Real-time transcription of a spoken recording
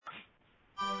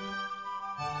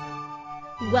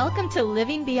Welcome to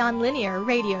Living Beyond Linear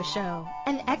radio show,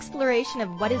 an exploration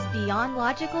of what is beyond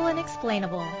logical and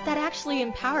explainable that actually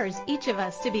empowers each of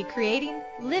us to be creating,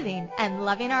 living, and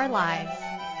loving our lives.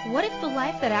 What if the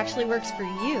life that actually works for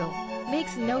you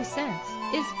makes no sense,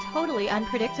 is totally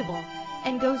unpredictable,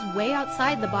 and goes way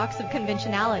outside the box of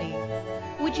conventionality?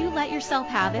 Would you let yourself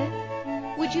have it?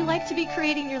 Would you like to be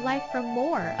creating your life for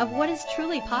more of what is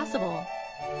truly possible?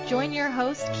 Join your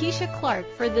host, Keisha Clark,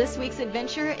 for this week's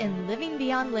adventure in Living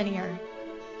Beyond Linear.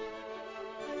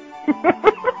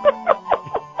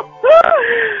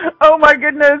 Oh my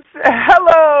goodness.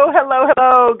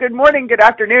 Hello. Good morning, good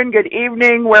afternoon, good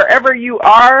evening, wherever you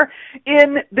are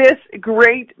in this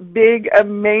great, big,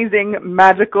 amazing,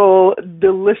 magical,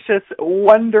 delicious,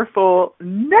 wonderful,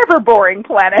 never boring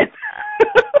planet.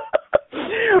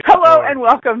 Hello and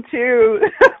welcome to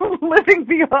Living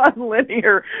Beyond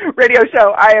Linear radio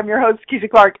show. I am your host, Keisha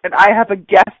Clark, and I have a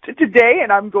guest today,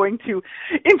 and I'm going to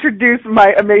introduce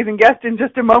my amazing guest in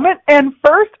just a moment. And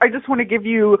first, I just want to give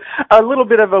you a little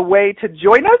bit of a way to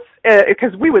join us,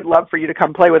 because we would love for you to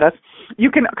come play with us.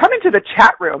 You can come into the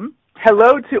chat room.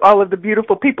 Hello to all of the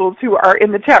beautiful peoples who are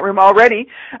in the chat room already.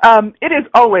 It is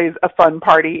always a fun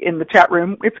party in the chat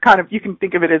room. It's kind of, you can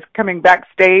think of it as coming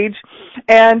backstage.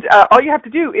 And all you have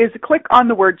to do is click on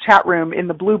the word chat room in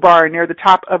the blue bar near the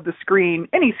top of the screen,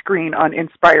 any screen on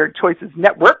Inspired Choices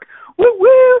Network. Woo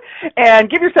woo! And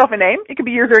give yourself a name. It could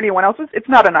be yours or anyone else's. It's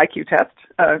not an IQ test.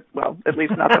 Well, at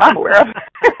least not that I'm aware of.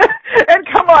 And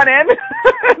come on in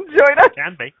and join us.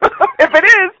 Can be. If it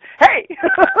is, hey,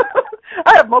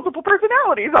 I have multiple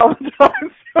personalities all the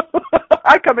time. So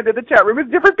I come into the chat room as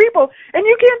different people, and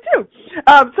you can too.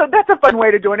 So that's a fun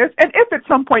way to join us. And if at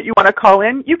some point you want to call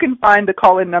in, you can find the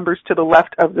call-in numbers to the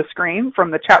left of the screen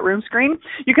from the chat room screen.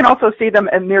 You can also see them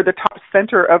near the top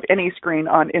center of any screen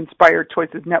on Inspired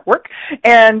Choices Network.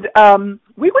 And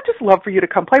we would just love for you to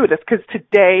come play with us, because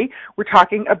today we're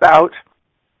talking about,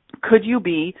 could you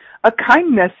be a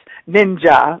kindness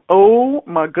ninja? Oh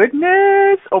my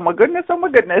goodness.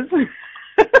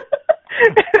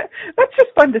 That's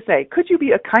just fun to say. Could you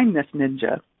be a kindness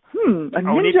ninja? A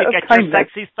ninja we need to get your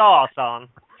sexy sauce on.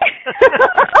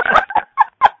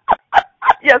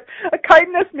 Yes, a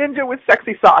kindness ninja with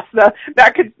sexy sauce.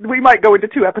 We might go into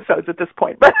 2 episodes at this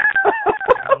point. But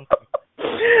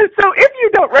so if you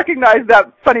don't recognize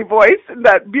that funny voice,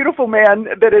 that beautiful man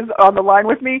that is on the line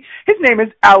with me, his name is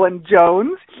Alan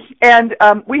Jones. And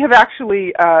we have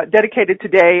actually dedicated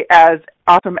today as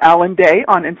Awesome Alan Day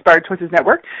on Inspired Choices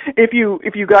Network. If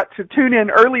you got to tune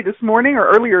in early this morning or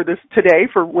earlier today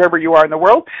for wherever you are in the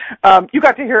world, you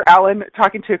got to hear Alan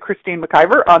talking to Christine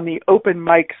McIver on the Open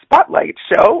Mic Spotlight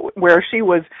show, where she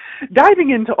was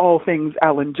diving into all things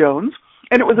Alan Jones.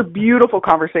 And it was a beautiful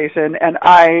conversation, and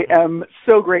I am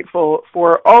so grateful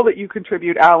for all that you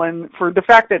contribute, Alan, for the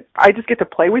fact that I just get to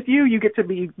play with you. You get to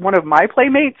be one of my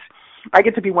playmates. I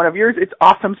get to be one of yours. It's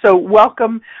awesome. So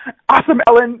welcome, Awesome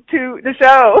Ellen, to the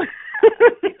show.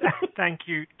 Thank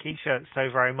you, Keisha, so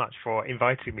very much for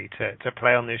inviting me to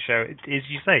play on this show. As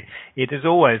you say, it is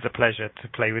always a pleasure to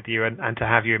play with you and to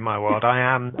have you in my world. I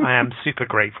am super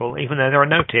grateful, even though there are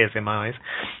no tears in my eyes.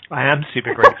 I am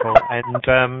super grateful,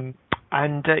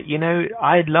 and you know,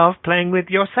 I love playing with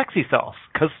your sexy sauce,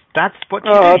 because that's what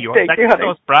you do. Your sexy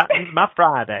sauce brightens my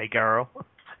Friday, girl.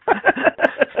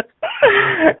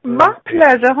 My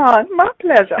pleasure, hon. My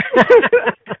pleasure.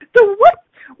 So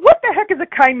what the heck is a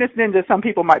kindness ninja? Some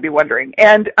people might be wondering.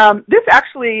 And this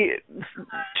actually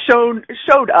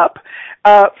showed up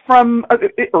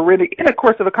really in the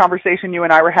course of a conversation you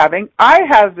and I were having. I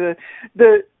have the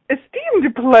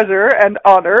esteemed pleasure and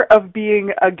honor of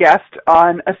being a guest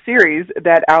on a series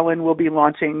that Alan will be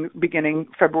launching beginning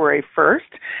February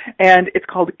 1st, and it's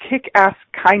called Kick-Ass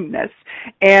Kindness.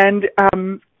 And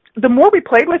the more we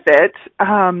played with it,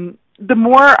 the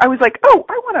more I was like, oh,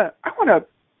 I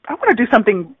want to do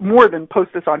something more than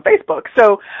post this on Facebook.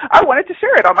 So I wanted to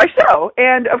share it on my show.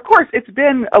 And of course, it's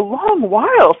been a long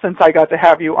while since I got to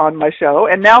have you on my show.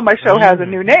 And now my show has a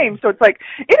new name. So it's like,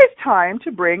 it is time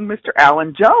to bring Mr.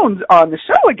 Alan Jones on the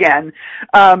show again.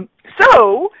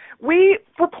 So we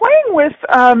were playing with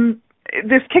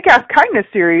this Kick-Ass Kindness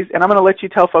series, and I'm going to let you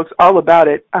tell folks all about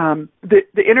it.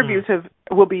 The interviews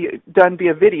will be done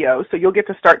via video, so you'll get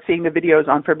to start seeing the videos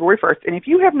on February 1st. And if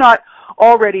you have not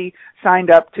already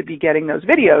signed up to be getting those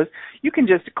videos, you can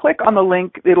just click on the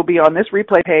link. It'll be on this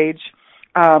replay page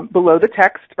below the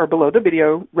text, or below the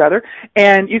video, rather,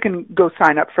 and you can go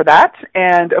sign up for that.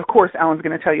 And, of course, Alan's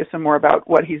going to tell you some more about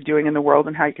what he's doing in the world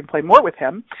and how you can play more with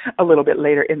him a little bit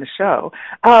later in the show.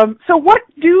 So what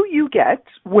do you get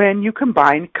when you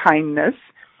combine kindness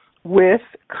with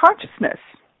consciousness?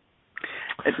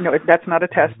 No, that's not a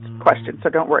test question, so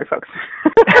don't worry, folks.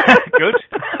 Good.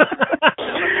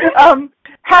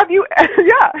 Have you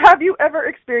ever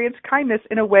experienced kindness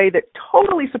in a way that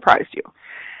totally surprised you?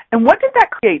 And what did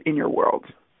that create in your world?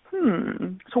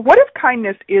 So what if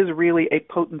kindness is really a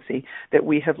potency that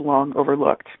we have long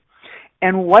overlooked?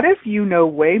 And what if you know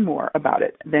way more about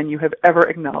it than you have ever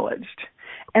acknowledged?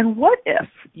 And what if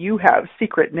you have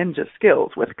secret ninja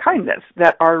skills with kindness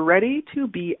that are ready to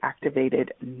be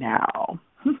activated now?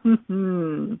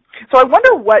 So I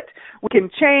wonder what we can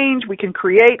change, we can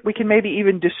create, we can maybe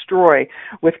even destroy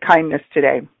with kindness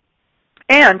today.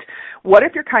 And what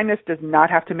if your kindness does not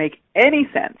have to make any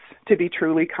sense to be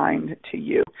truly kind to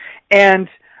you? And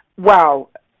wow,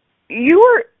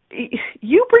 you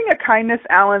bring a kindness,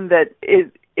 Alan, that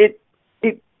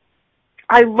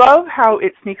I love how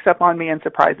it sneaks up on me and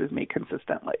surprises me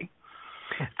consistently.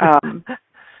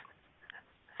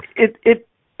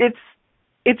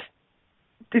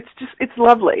 It's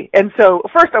lovely. And so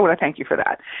first I want to thank you for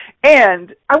that.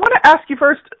 And I want to ask you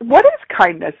first, what is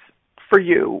kindness for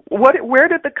you? Where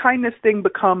did the kindness thing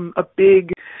become a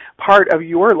big part of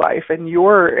your life and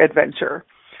your adventure,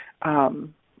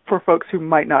 for folks who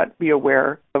might not be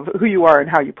aware of who you are and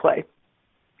how you play?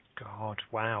 God,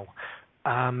 wow.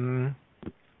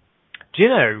 Do you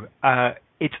know,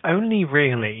 it's only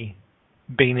really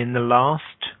been in the last,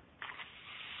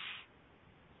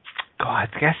 I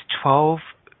guess 12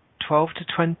 to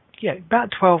 20,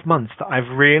 about 12 months that I've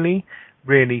really,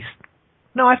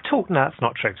 no, I've talked, no, that's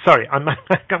not true. Sorry, I'm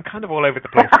kind of all over the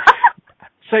place.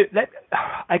 So,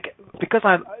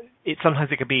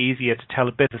 sometimes it can be easier to tell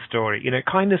a bit of a story. You know,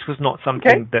 kindness was not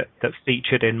something that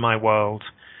featured in my world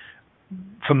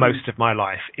for most of my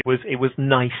life. It was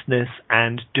niceness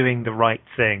and doing the right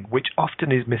thing, which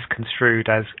often is misconstrued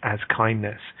as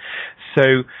kindness.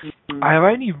 So I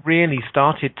only really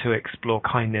started to explore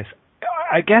kindness,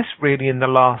 I guess, really in the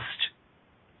last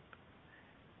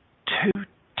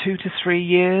two to 3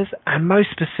 years, and most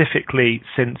specifically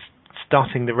since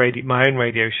starting my own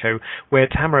radio show, where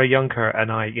Tamara Juncker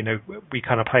and I, you know, we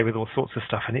kind of play with all sorts of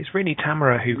stuff, and it's really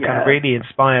Tamara who kind of really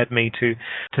inspired me to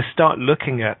start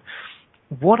looking at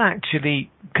what actually,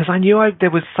 because I knew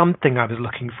there was something I was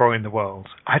looking for in the world.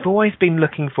 I've always been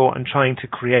looking for and trying to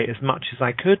create as much as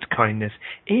I could kindness,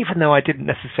 even though I didn't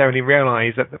necessarily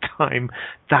realize at the time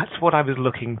that's what I was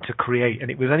looking to create. And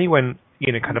it was only when,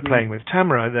 you know, kind of playing with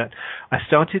Tamara that I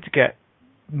started to get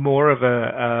more of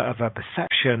a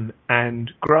perception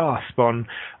and grasp on,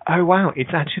 oh wow,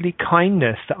 it's actually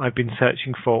kindness that I've been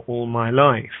searching for all my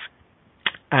life.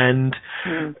 And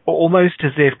almost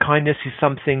as if kindness is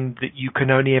something that you can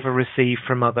only ever receive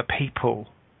from other people,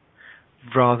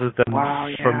 rather than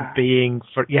rather than being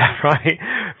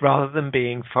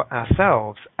for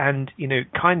ourselves. And you know,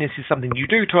 kindness is something you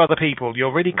do to other people.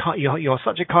 You're really you're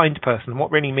such a kind person.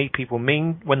 What really people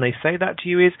mean when they say that to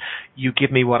you is, you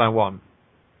give me what I want.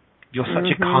 You're such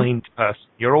a kind person.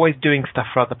 You're always doing stuff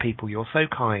for other people. You're so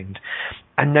kind.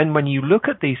 And then when you look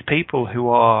at these people who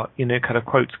are, you know, kind of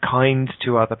quotes, kind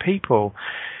to other people,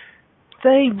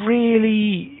 they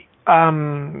really,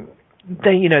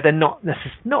 you know, they're not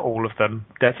necessarily, not all of them,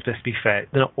 let's be fair,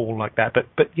 they're not all like that.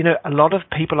 But you know, a lot of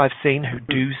people I've seen who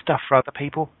do stuff for other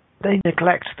people, they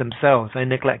neglect themselves. They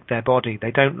neglect their body.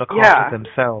 They don't look after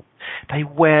themselves. They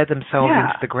wear themselves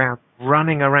into the ground,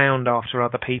 running around after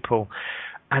other people.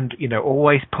 And, you know,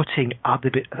 always putting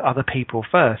other people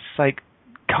first. It's like,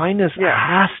 kindness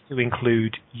has to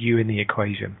include you in the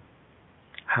equation.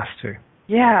 Has to.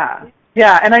 Yeah.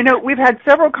 Yeah, and I know we've had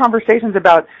several conversations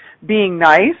about being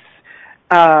nice,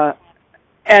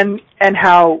 and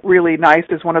how really nice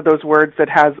is one of those words that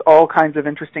has all kinds of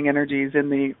interesting energies in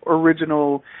the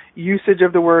original usage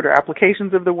of the word or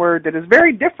applications of the word that is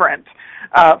very different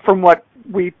from what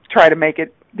we try to make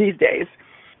it these days.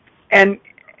 And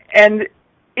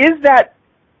is that,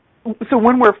 so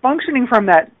when we're functioning from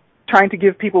that, trying to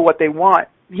give people what they want,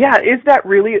 is that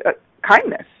really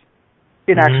kindness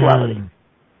in actuality?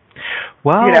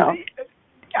 Well, you know?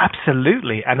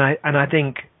 Absolutely. And I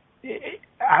think,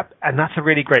 and that's a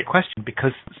really great question,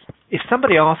 because if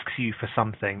somebody asks you for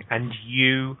something and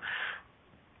you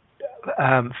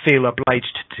feel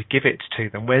obliged to give it to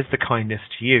them, where's the kindness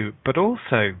to you? But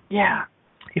also,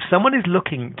 if someone is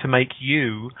looking to make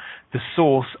you the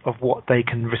source of what they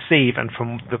can receive and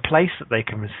from the place that they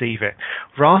can receive it,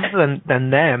 rather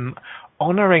than them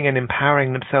honoring and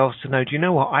empowering themselves to know, do you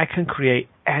know what, I can create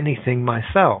anything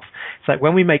myself. It's like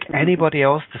when we make anybody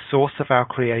else the source of our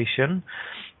creation,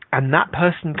 and that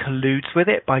person colludes with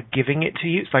it by giving it to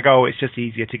you, it's like, oh, it's just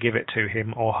easier to give it to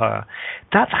him or her.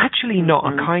 That's actually not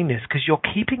a kindness, because you're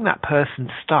keeping that person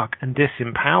stuck and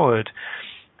disempowered.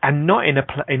 and not in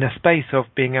a space of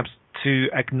being able to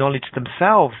acknowledge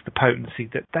themselves the potency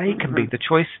that they can be, the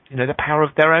choice, the power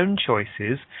of their own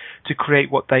choices to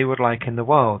create what they would like in the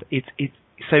world.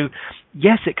 So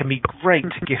yes, it can be great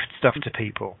to gift stuff to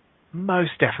people,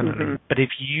 most definitely. But if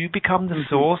you become the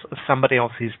source of somebody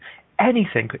else's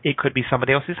anything, it could be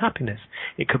somebody else's happiness,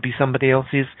 it could be somebody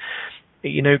else's,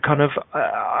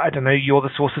 I don't know, you're the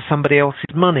source of somebody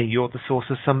else's money, you're the source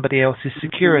of somebody else's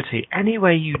security. Any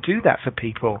way you do that for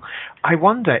people, I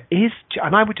wonder,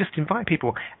 and I would just invite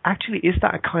people, actually, is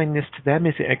that a kindness to them?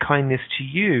 Is it a kindness to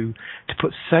you to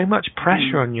put so much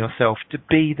pressure on yourself to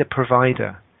be the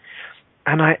provider?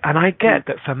 And I get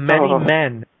that for many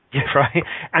men, yeah, right.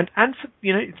 And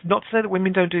it's not to say that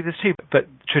women don't do this too, but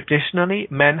traditionally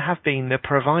men have been the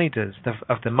providers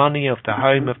of the money, of the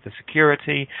home, of the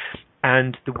security,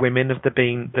 and the women have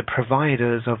been the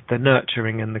providers of the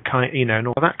nurturing and the kind, and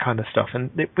all that kind of stuff. And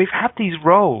we've had these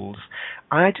roles.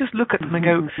 I just look at them and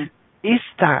go, is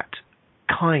that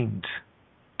kind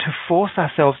to force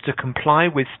ourselves to comply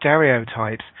with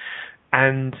stereotypes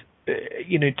and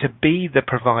to be the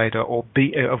provider or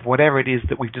be of whatever it is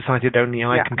that we've decided only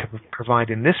I can provide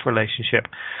in this relationship?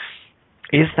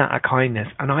 Is that a kindness?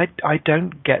 And I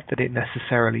don't get that it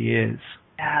necessarily is.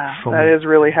 Yeah, that is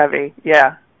really heavy.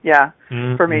 Yeah,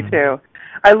 for me too.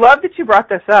 I love that you brought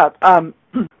this up. I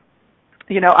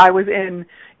was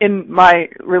in my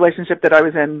relationship that I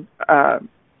was in,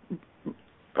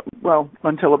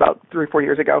 until about 3 or 4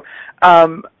 years ago.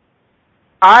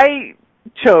 I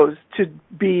chose to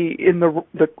be in the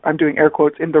I'm doing air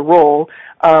quotes, in the role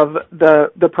of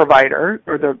the provider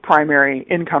or the primary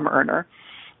income earner.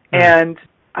 And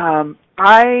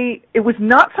it was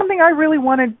not something I really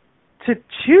wanted to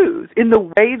choose in the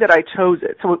way that I chose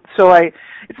it. So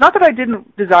it's not that I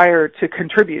didn't desire to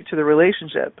contribute to the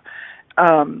relationship.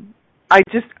 What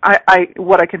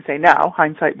I can say now,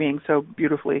 hindsight being so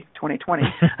beautifully 2020,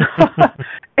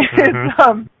 is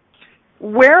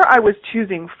where I was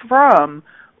choosing from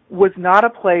was not a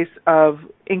place of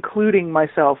including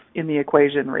myself in the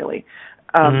equation, really.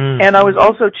 And I was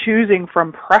also choosing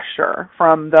from pressure,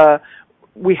 from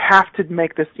we have to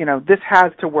make this, this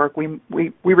has to work. We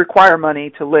require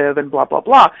money to live and blah, blah,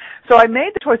 blah. So I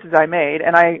made the choices I made,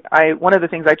 and I one of the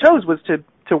things I chose was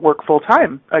to work full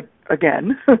time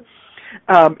again,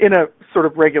 in a sort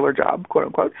of regular job, quote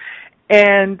unquote.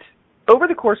 And over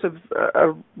the course of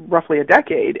roughly a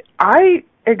decade, I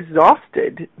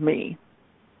exhausted me.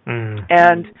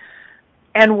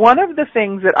 And one of the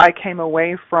things that I came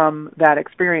away from that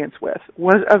experience with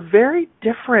was a very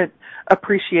different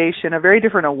appreciation, a very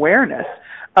different awareness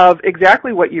of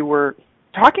exactly what you were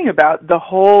talking about,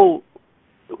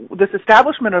 this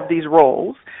establishment of these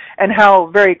roles, and how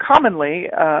very commonly,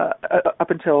 up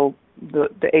until the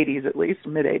 80s at least,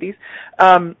 mid-80s,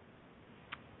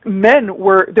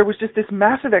 there was just this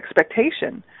massive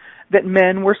expectation that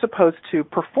men were supposed to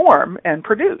perform and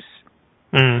produce.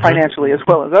 Financially as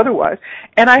well as otherwise.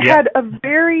 And I had a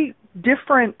very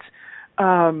different,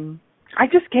 I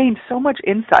just gained so much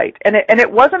insight. And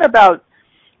it wasn't about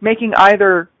making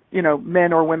either,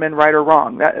 men or women right or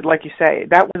wrong. That, like you say,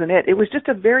 that wasn't it. It was just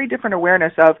a very different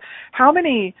awareness of how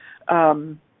many,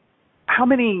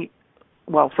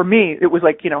 well, for me, it was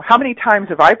like, how many times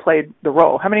have I played the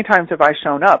role? How many times have I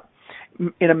shown up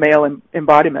in a male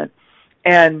embodiment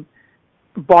and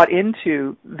bought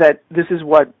into that this is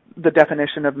what the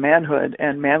definition of manhood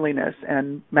and manliness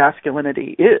and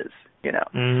masculinity is,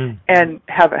 and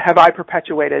have I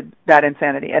perpetuated that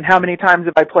insanity? And how many times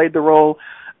have I played the role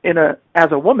as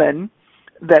a woman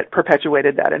that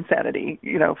perpetuated that insanity,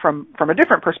 from a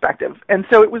different perspective? And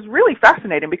so it was really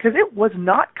fascinating because it was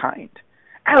not kind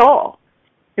at all.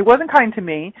 It wasn't kind to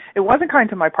me. It wasn't kind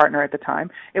to my partner at the time.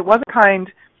 It wasn't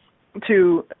kind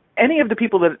to any of the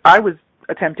people that I was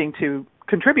attempting to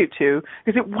contribute to,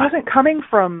 because it wasn't coming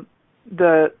from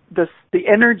the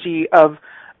energy of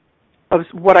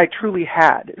what I truly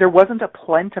had. There wasn't a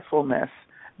plentifulness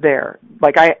there.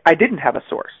 Like I didn't have a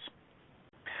source.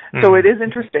 So it is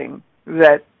interesting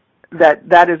that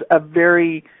is a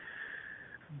very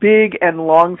big and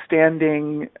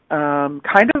long-standing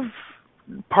kind of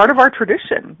part of our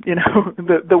tradition,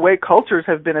 the way cultures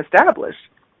have been established.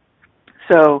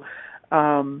 So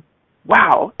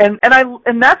wow. And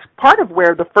that's part of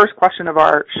where the first question of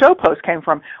our show post came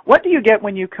from. What do you get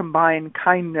when you combine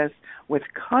kindness with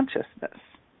consciousness?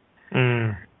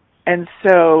 And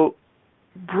so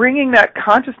bringing that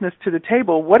consciousness to the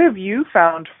table, what have you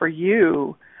found for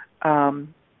you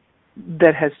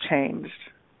that has changed?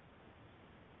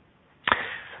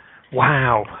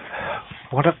 Wow.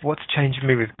 What's changed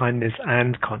me with kindness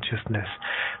and consciousness?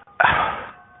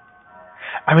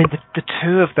 I mean, the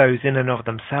two of those in and of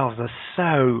themselves are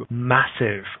so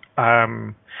massive.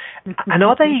 And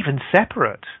are they even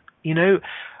separate? You know,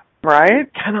 right?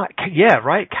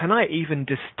 Right. Can I even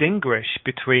distinguish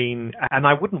between? And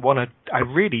I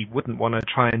really wouldn't want to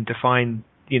try and define,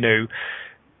 you know,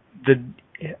 the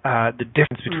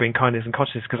difference between kindness and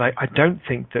consciousness, because I don't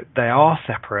think that they are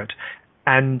separate.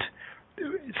 And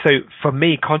so for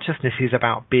me, consciousness is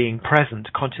about being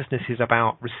present. Consciousness is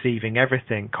about receiving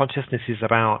everything. Consciousness is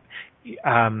about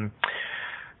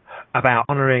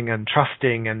honoring and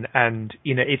trusting, and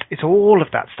you know, it's all of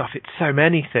that stuff. It's so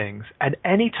many things. And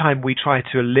any time we try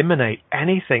to eliminate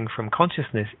anything from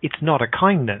consciousness, it's not a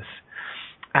kindness.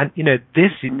 And you know,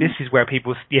 this is where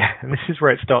people, and this is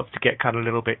where it starts to get kind of a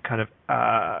little bit kind of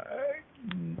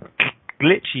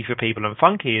glitchy for people and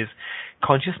funky. Is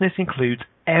consciousness includes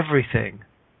everything.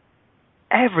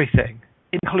 Everything.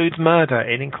 It includes murder.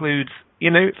 It includes, you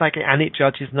know, it's like, and it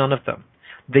judges none of them.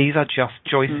 These are just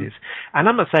choices. And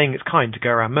I'm not saying it's kind to go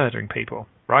around murdering people,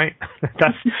 right?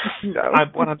 That's no.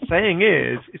 What I'm saying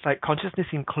is, it's like consciousness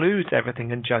includes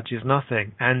everything and judges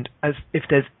nothing. And as if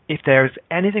there's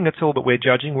anything at all that we're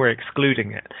judging, we're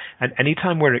excluding it. And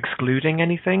anytime we're excluding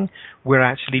anything, we're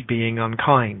actually being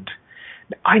unkind.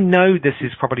 I know this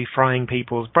is probably frying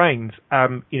people's brains. You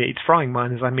know, it's frying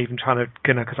mine as I'm even trying to,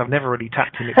 because I've never really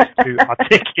tapped in it to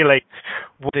articulate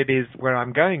what it is where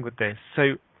I'm going with this.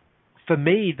 So for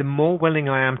me, the more willing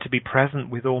I am to be present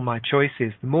with all my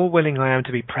choices, the more willing I am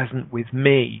to be present with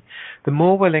me, the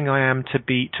more willing I am to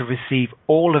receive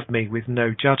all of me with no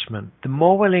judgment, the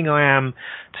more willing I am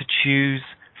to choose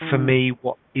for me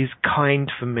what is kind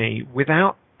for me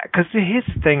without, because here's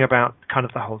the thing about kind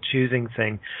of the whole choosing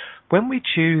thing. When we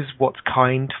choose what's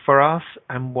kind for us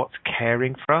and what's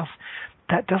caring for us,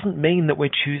 that doesn't mean that we're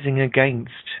choosing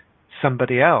against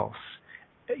somebody else.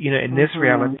 You know, in this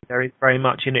reality, there is very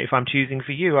much, you know, if I'm choosing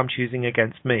for you, I'm choosing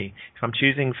against me. If I'm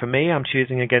choosing for me, I'm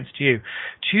choosing against you.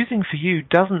 Choosing for you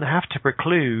doesn't have to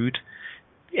preclude,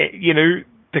 you know,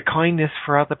 the kindness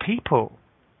for other people.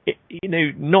 You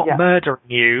know, not murdering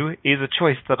you is a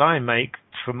choice that I make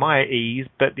for my ease,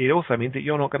 but it also means that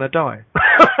you're not going to die.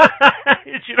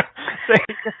 You know, so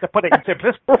just to put it in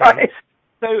simplistic terms.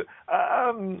 So,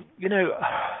 you know,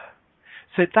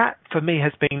 so that for me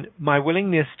has been my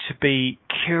willingness to be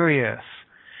curious.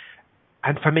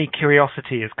 And for me,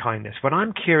 curiosity is kindness. When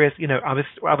I'm curious, you know, I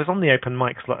was on the open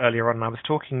mic slot earlier on, and I was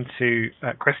talking to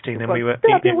Christine, and we were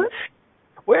eating.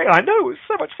 Well, I know, it was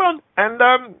so much fun,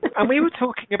 and we were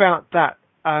talking about that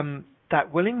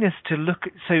willingness to look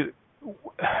at, so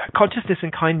consciousness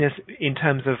and kindness in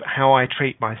terms of how I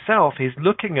treat myself is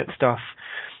looking at stuff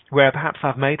where perhaps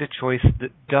I've made a choice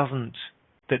that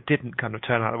didn't kind of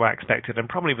turn out the way I expected, and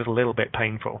probably was a little bit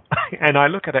painful. And I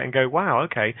look at it and go, wow,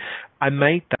 okay, I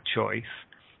made that choice.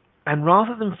 And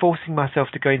rather than forcing myself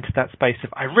to go into that space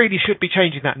of, I really should be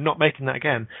changing that and not making that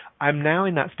again, I'm now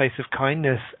in that space of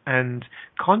kindness and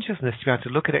consciousness to be able to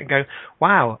look at it and go,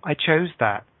 wow, I chose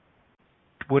that.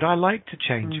 Would I like to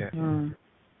change it?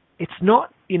 It's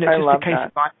not, you know, just a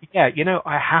case of, you know,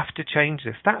 I have to change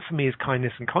this. That for me is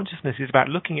kindness, and consciousness is about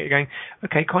looking at it going,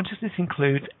 okay, consciousness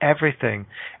includes everything.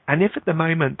 And if at the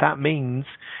moment that means,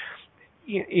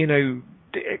 you know,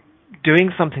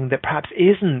 doing something that perhaps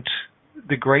isn't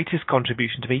the greatest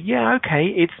contribution to me,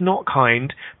 okay, it's not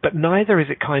kind, but neither is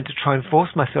it kind to try and force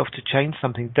myself to change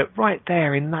something that right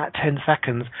there in that 10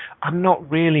 seconds, I'm not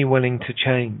really willing to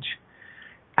change.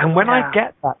 And when I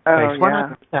get that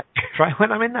space,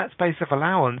 when I'm in that space of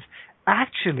allowance,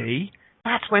 actually,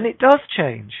 that's when it does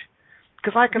change.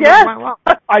 Because I can look,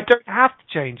 well, I don't have to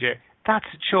change it. That's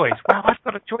a choice. Wow, I've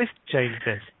got a choice to change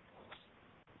this.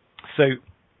 So,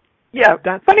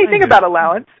 that's funny thing about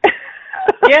allowance.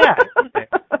 Isn't it?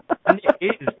 And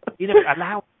it is, you know,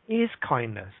 allowance is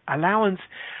kindness. Allowance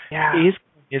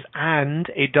is, and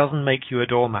it doesn't make you a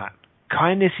doormat.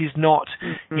 Kindness is not,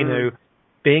 you know,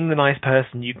 being the nice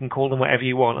person, you can call them whatever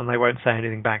you want and they won't say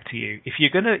anything back to you. If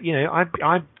you're going to, you know,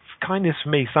 kindness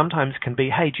for me sometimes can be,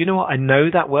 hey, do you know what? I know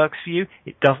that works for you.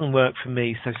 It doesn't work for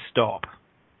me, so stop.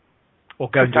 Or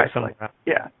go and do it somewhere else.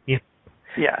 Yeah.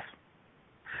 Yes.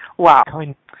 Wow.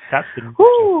 That's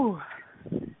the...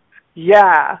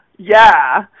 Yeah.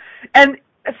 And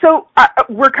so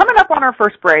we're coming up on our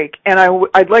first break, and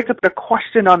I'd like to put a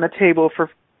question on the table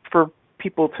for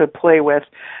people to play with.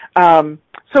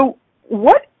 So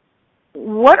what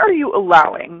are you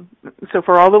allowing? So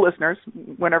for all the listeners,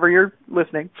 whenever you're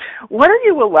listening, what are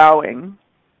you allowing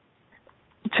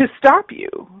to stop you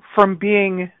from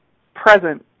being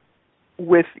present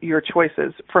with your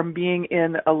choices, from being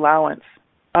in allowance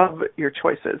of your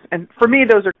choices. And for me,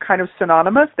 those are kind of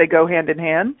synonymous. They go hand in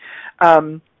hand.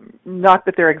 Not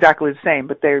that they're exactly the same,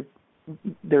 but they're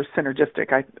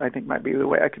synergistic, I think might be the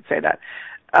way I could say that.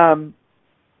 And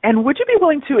would you be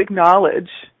willing to acknowledge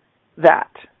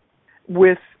that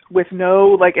with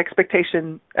no like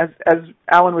expectation, as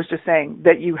Alan was just saying,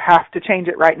 that you have to change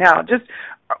it right now? Just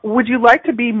would you like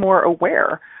to be more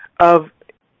aware of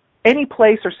any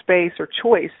place or space or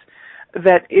choice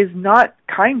that is not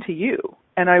kind to you?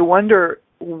 And I wonder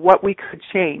what we could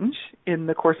change in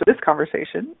the course of this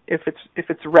conversation, if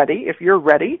you're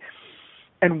ready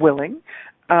and willing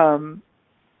to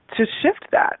shift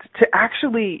that, to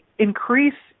actually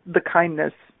increase the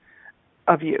kindness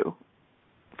of you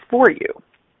for you.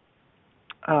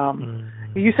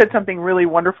 You said something really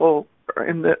wonderful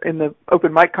in the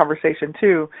open mic conversation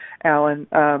too, Alan.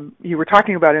 You were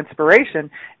talking about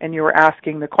inspiration, and you were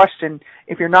asking the question: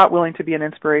 if you're not willing to be an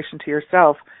inspiration to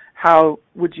yourself, how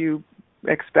would you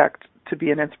expect to be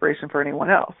an inspiration for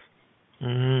anyone else?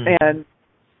 And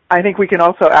I think we can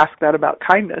also ask that about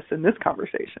kindness in this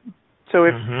conversation. So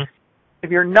if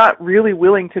you're not really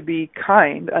willing to be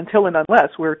kind, until and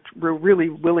unless we're really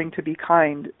willing to be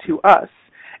kind to us,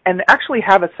 and actually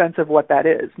have a sense of what that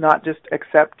is, not just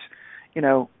accept,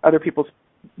 other people's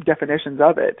definitions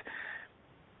of it.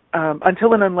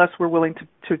 Until and unless we're willing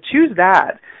to choose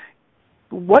that,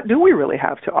 what do we really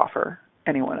have to offer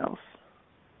anyone else?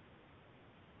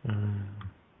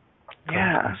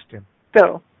 Yeah. Question.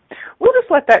 So we'll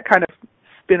just let that kind of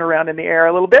spin around in the air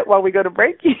a little bit while we go to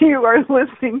break. You are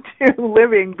listening to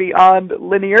Living Beyond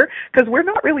Linear, because we're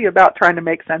not really about trying to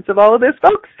make sense of all of this,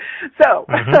 folks. So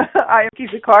I am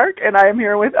Keisha Clark, and I am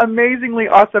here with amazingly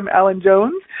awesome Alan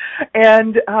Jones.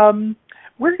 And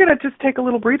we're going to just take a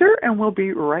little breather, and we'll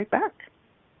be right back.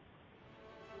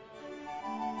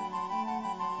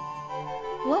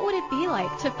 What would it be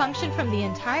like to function from the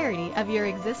entirety of your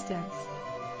existence?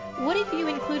 What if you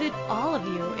included all of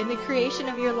you in the creation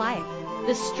of your life,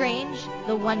 the strange,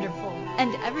 the wonderful,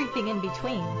 and everything in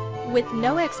between, with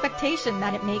no expectation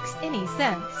that it makes any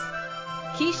sense?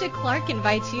 Keisha Clark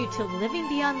invites you to Living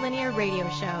Beyond Linear radio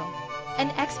show, an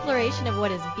exploration of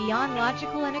what is beyond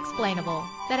logical and explainable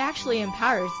that actually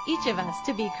empowers each of us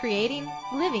to be creating,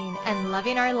 living, and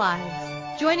loving our lives.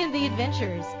 Join in the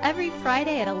adventures every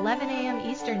Friday at 11 a.m.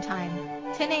 Eastern Time,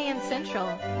 10 a.m. Central,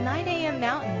 9 a.m.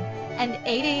 Mountain, and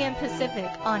 8 a.m. Pacific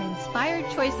on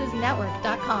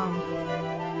InspiredChoicesNetwork.com.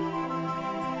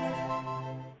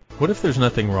 What if there's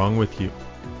nothing wrong with you?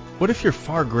 What if you're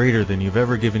far greater than you've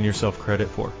ever given yourself credit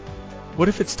for? What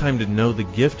if it's time to know the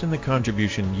gift and the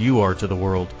contribution you are to the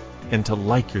world, and to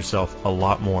like yourself a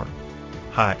lot more?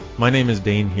 Hi, my name is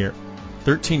Dane here.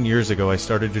 13 years ago I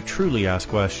started to truly ask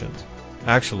questions.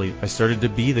 Actually, I started to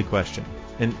be the question,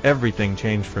 and everything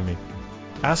changed for me.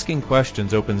 Asking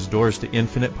questions opens doors to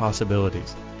infinite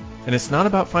possibilities. And it's not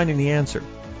about finding the answer,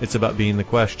 it's about being the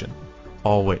question.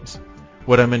 Always.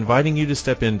 What I'm inviting you to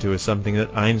step into is something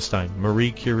that Einstein,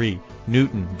 Marie Curie,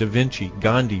 Newton, Da Vinci,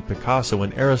 Gandhi, Picasso,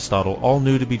 and Aristotle all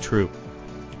knew to be true.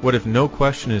 What if no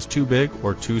question is too big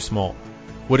or too small?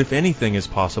 What if anything is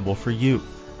possible for you?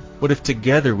 What if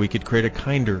together we could create a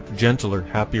kinder, gentler,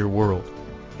 happier world?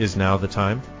 Is now the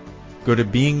time? Go to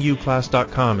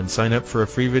beingyouclass.com and sign up for a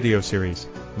free video series,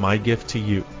 My Gift to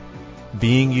You.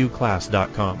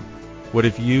 beingyouclass.com. What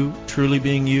if you, truly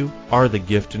being you, are the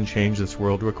gift and change this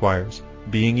world requires?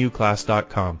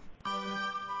 beingyouclass.com.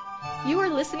 You are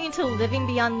listening to Living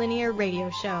Beyond Linear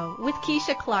radio show with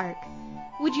Keisha Clark.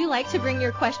 Would you like to bring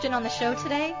your question on the show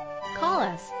today? Call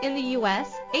us in the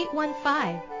U.S.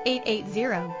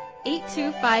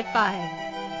 815-880-8255.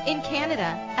 In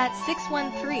Canada at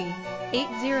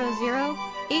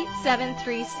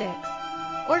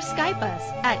 613-800-8736. Or Skype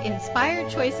us at Inspired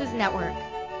Choices Network.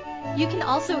 You can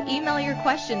also email your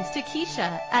questions to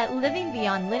Keisha at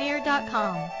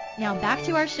livingbeyondlinear.com. Now back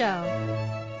to our show.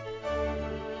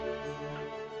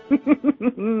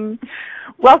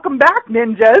 Welcome back,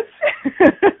 ninjas.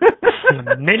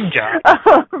 Ninja.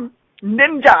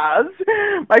 Ninjas,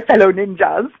 my fellow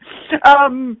ninjas.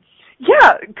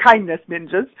 Kindness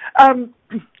ninjas.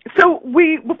 So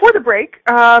before the break,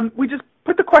 we just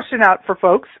put the question out for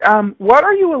folks. What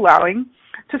are you allowing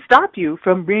to stop you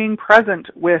from being present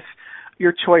with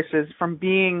your choices, from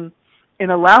being in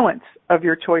allowance of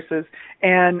your choices?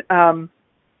 And some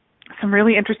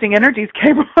really interesting energies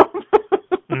came up.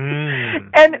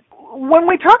 And when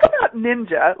we talk about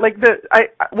ninja,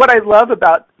 what I love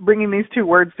about bringing these two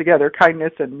words together,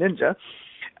 kindness and ninja,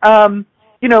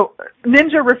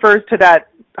 ninja refers to that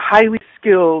highly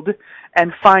skilled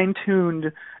and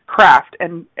fine-tuned craft,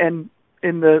 and in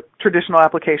the traditional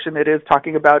application, it is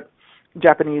talking about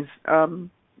Japanese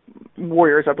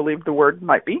warriors, I believe the word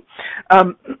might be.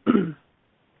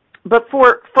 But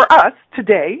for us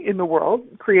today in the world,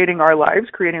 creating our lives,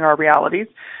 creating our realities,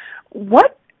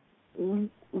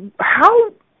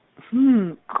 how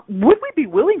would we be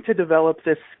willing to develop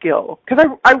this skill? Because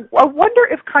I wonder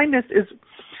if kindness is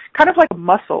kind of like a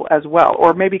muscle as well,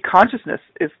 or maybe consciousness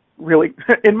is really,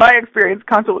 in my experience,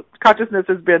 consciousness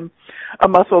has been a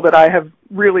muscle that I have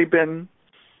really been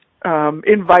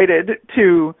invited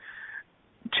to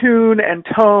tune and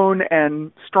tone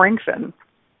and strengthen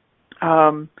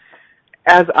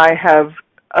as I have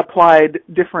applied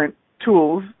different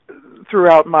tools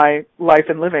throughout my life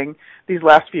and living these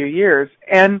last few years.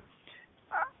 And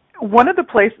one of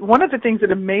the things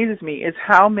that amazes me is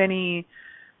how many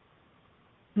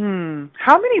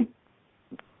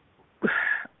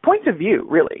points of view,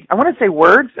 really. I want to say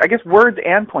words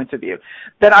and points of view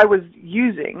that I was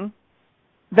using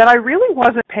that I really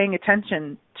wasn't paying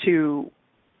attention to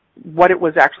what it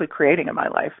was actually creating in my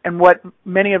life. And what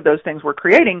many of those things were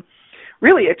creating,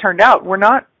 really, it turned out, were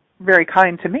not very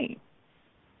kind to me.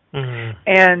 Mm-hmm.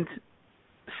 And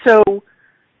so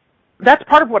that's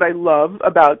part of what I love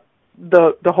about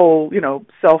the whole,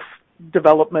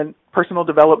 self-development, personal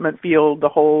development field, the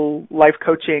whole life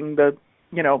coaching, the,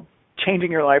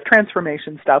 changing your life,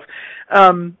 transformation stuff.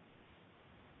 I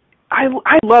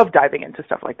love diving into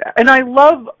stuff like that. And I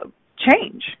love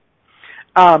change.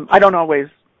 I don't always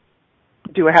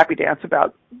do a happy dance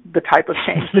about the type of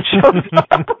change that shows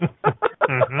up.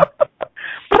 Mm-hmm.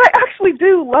 But I actually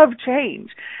do love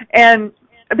change. And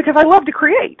because I love to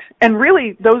create. And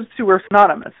really, those two are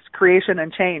synonymous, creation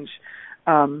and change.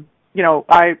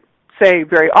 I say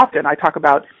very often, I talk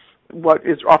about what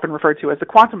is often referred to as the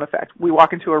quantum effect. We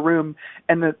walk into a room,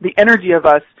 and the energy of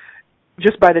us,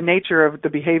 just by the nature of the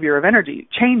behavior of energy,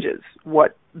 changes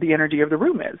what the energy of the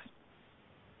room is.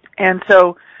 And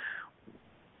so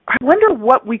I wonder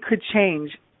what we could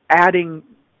change adding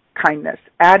kindness,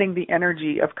 adding the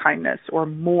energy of kindness or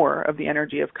more of the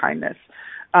energy of kindness.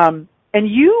 And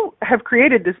you have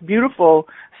created this beautiful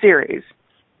series,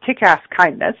 Kick-Ass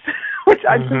Kindness, which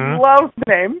I just love the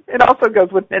name. It also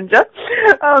goes with ninja.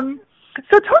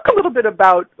 So talk a little bit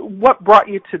about what brought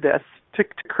you to this, to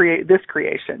create this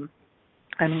creation,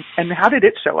 and how did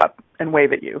it show up and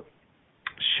wave at you?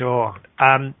 Sure.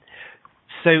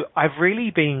 So I've really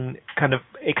been kind of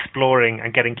exploring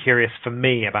and getting curious for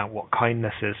me about what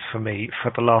kindness is for me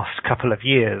for the last couple of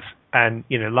years. And,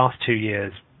 last 2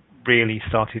 years really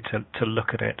started to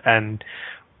look at it. And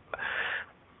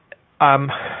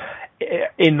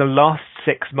in the last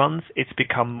 6 months, it's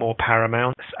become more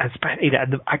paramount.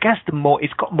 And I guess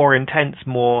it's got more intense,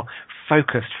 more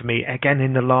focused for me again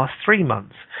in the last 3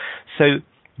 months. So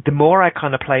the more I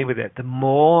kind of play with it, the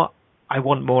more I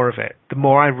want more of it. The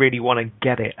more I really want to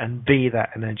get it and be that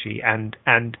energy. And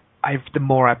the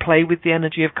more I play with the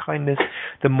energy of kindness,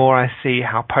 the more I see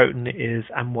how potent it is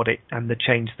and and the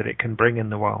change that it can bring in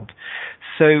the world.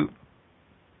 So,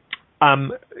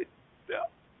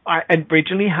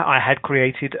 originally I had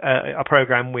created a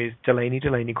program with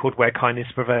Delaney called Where Kindness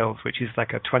Prevails, which is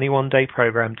like a 21-day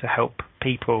program to help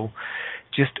people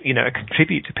just,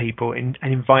 contribute to people and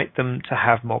invite them to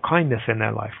have more kindness in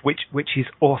their life, which is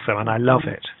awesome, and I love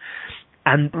it.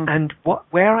 And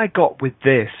where I got with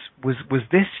this was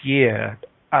this year,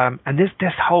 and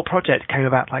this whole project came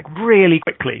about like really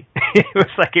quickly. It was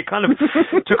like it kind of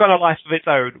took on a life of its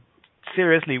own,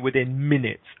 seriously, within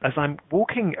minutes. As I'm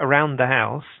walking around the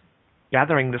house,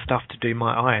 gathering the stuff to do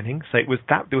my ironing. So do you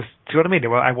know what I mean?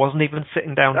 Well, I wasn't even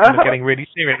sitting down kind of getting really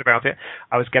serious about it.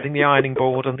 I was getting the ironing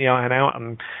board and the iron out,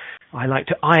 and I like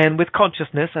to iron with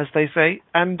consciousness, as they say.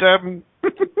 And I'm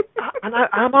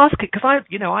asking, because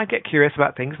I get curious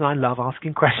about things, and I love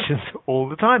asking questions all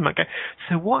the time. Okay,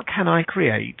 so what can I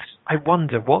create? I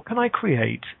wonder, what can I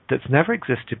create that's never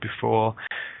existed before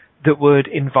that would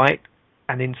invite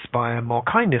and inspire more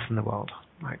kindness in the world?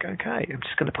 Like, okay, I'm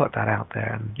just going to put that out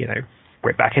there, and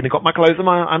went back in and got my clothes on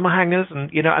my hangers, and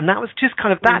and that was just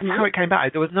kind of that's how it came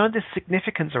about. There was none of this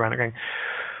significance around it. Going,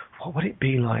 what would it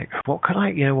be like? What could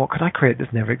I create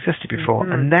that's never existed before?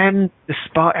 And then the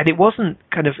spark, and it wasn't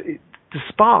kind of the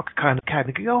spark kind of came.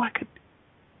 And go,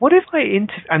 what if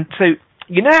and so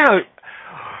how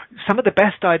some of the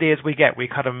best ideas we get, we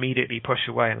kind of immediately push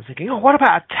away. And I was thinking, what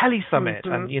about a tele-summit?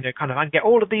 And, kind of, I can get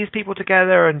all of these people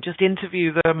together and just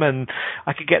interview them, and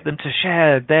I could get them to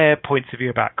share their points of view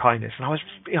about kindness. And I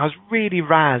was really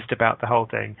razzed about the whole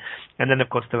thing. And then, of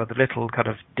course, there were the little kind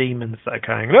of demons that are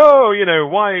going,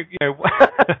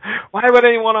 why would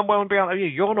anyone want to be on you?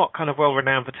 You're not kind of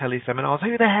well-renowned for tele-seminars.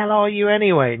 Who the hell are you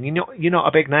anyway? And you're not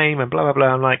a big name and blah, blah, blah.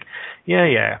 I'm like,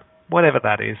 yeah, whatever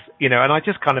that is, and I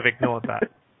just kind of ignored that.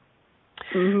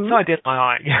 So I did my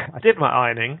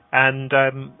ironing, and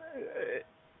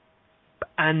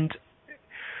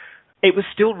it was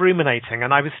still ruminating,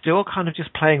 and I was still kind of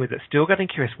just playing with it, still getting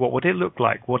curious. What would it look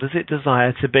like? What does it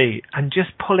desire to be? And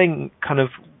just pulling kind of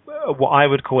what I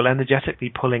would call energetically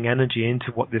pulling energy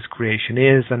into what this creation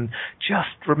is, and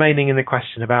just remaining in the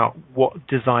question about what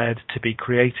desired to be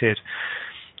created.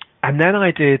 And then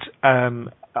I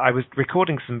was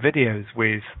recording some videos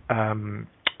with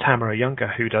Tamara Younger,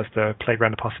 who does the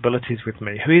Playground of Possibilities with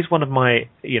me, who is one of my,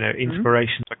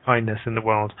 inspirations for kindness in the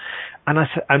world. And I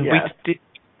said, and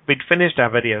we'd finished our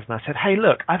videos, and I said, hey,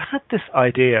 look, I've had this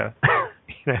idea,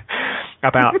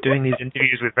 about doing these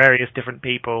interviews with various different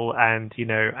people, and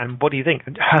what do you think?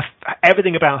 And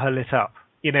everything about her lit up.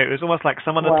 It was almost like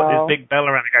someone had put this big bell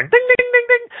around it going ding, ding, ding,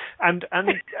 ding. And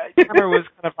Tamara was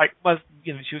kind of like,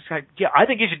 she was like, yeah, I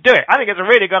think you should do it. I think it's a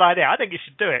really good idea. I think you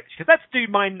should do it. She goes, let's do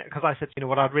mine. Because I said,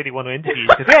 what I'd really want to interview.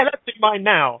 She goes, yeah, let's do mine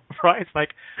now. Right? It's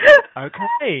like,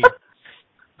 okay.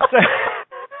 So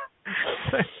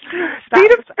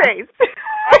speed of space.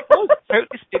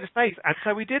 Totally speed of space. And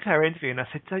so we did her interview, and I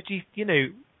said, so do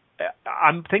you,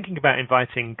 I'm thinking about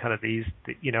inviting kind of these,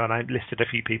 and I listed a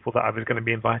few people that I was going to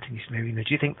be inviting. She said, do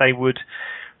you think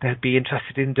they'd be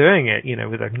interested in doing it?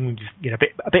 With a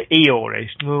bit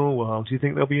Eeyore-ish. Oh, well, do you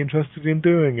think they'll be interested in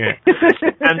doing it?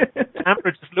 And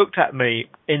Tamara just looked at me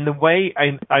in the way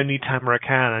only Tamara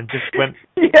can, and just went,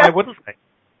 why wouldn't they?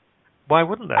 Why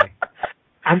wouldn't they?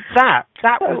 And that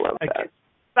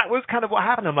was kind of what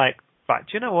happened. I'm like, right,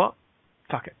 do you know what?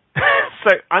 Fuck it.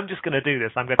 So I'm just going to do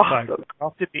this. I'm going to try. I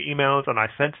crafted the emails, and I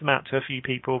sent them out to a few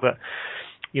people that,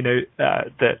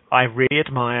 that I really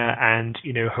admire, and,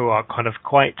 who are kind of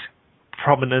quite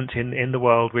prominent in the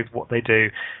world with what they do.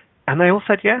 And they all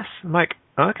said yes. I'm like,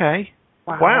 okay.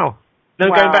 Wow. No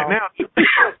going back now.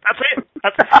 That's it.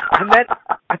 And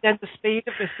then the speed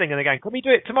of this thing, and they're going, can we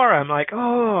do it tomorrow? I'm like,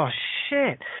 oh,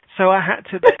 shit. So I had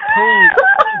to pull.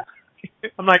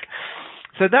 I'm like,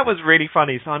 so that was really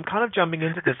funny. So I'm kind of jumping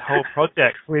into this whole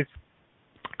project with,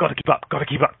 got to keep up.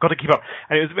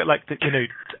 And it was a bit like,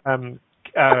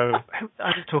 I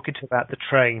was talking to about the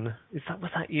train.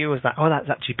 Was that you? Was that? Oh, that's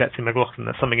actually Betsy McLaughlin.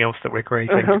 That's something else that we're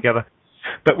creating together.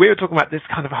 But we were talking about this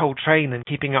kind of whole train and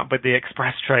keeping up with the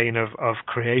express train of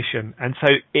creation. And so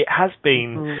it has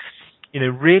been,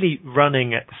 really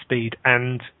running at the speed.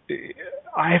 And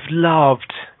I've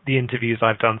loved the interviews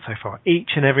I've done so far. Each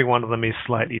and every one of them is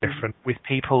slightly different, with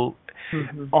people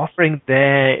offering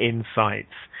their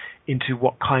insights into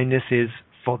what kindness is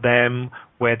for them,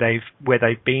 where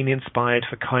they've been inspired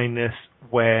for kindness,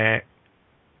 where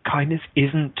kindness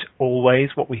isn't always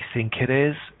what we think it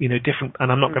is, different.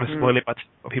 And I'm not going to spoil it by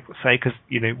what people say, because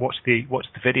watch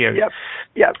the video.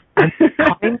 Yep.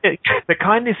 And the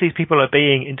kindness these people are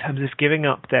being, in terms of giving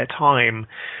up their time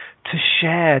to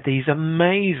share these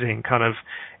amazing kind of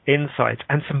insights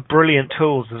and some brilliant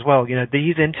tools as well.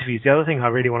 These interviews, the other thing I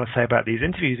really want to say about these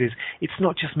interviews is it's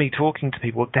not just me talking to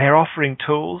people. They're offering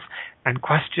tools and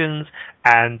questions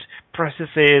and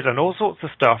processes and all sorts of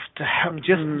stuff to help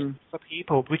just for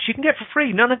people, which you can get for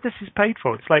free. None of this is paid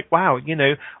for. It's like, wow,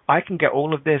 I can get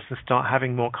all of this and start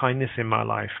having more kindness in my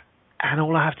life. And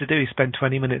all I have to do is spend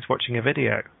 20 minutes watching a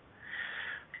video.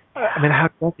 I mean, how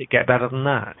does it get better than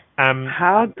that?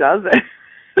 How does it?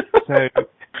 So,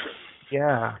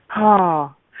 yeah.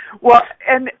 Oh, well,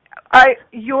 and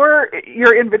your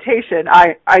invitation,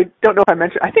 I don't know if I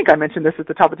mentioned, I think I mentioned this at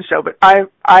the top of the show, but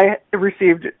I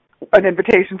received an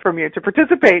invitation from you to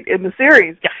participate in the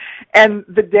series. Yeah. And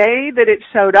the day that it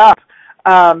showed up,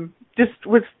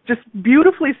 was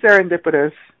beautifully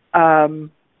serendipitous.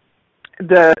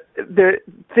 The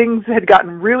things had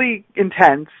gotten really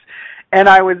intense, and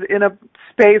I was in a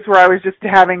space where I was just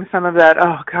having some of that,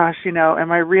 oh gosh,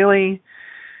 am I really,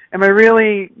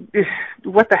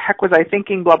 what the heck was I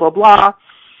thinking, blah, blah, blah.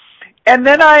 And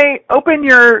then I open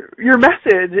your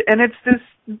message, and it's this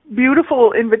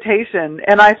beautiful invitation,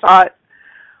 and I thought,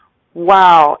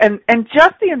 wow. And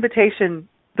just the invitation,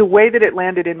 the way that it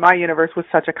landed in my universe was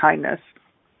such a kindness.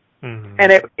 Mm-hmm.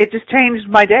 And it just changed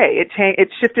my day.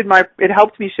 It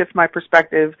helped me shift my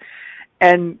perspective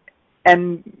and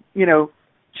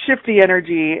shift the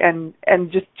energy and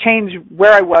just change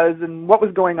where I was and what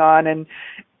was going on. And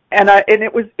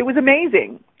it was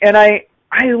amazing. And I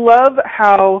love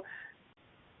how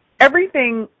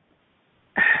everything,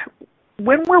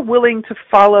 when we're willing to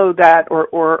follow that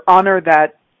or honor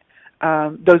that,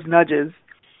 those nudges,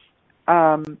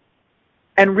 and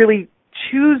really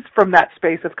choose from that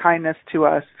space of kindness to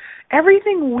us,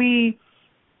 everything we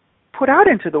put out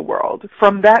into the world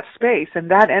from that space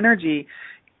and that energy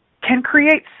can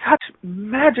create such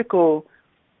magical,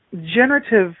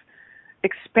 generative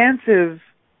expansive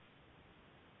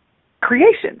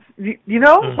creations. You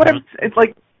know what I'm? It's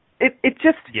like it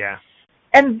just. Yeah.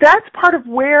 And that's part of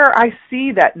where I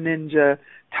see that ninja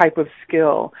type of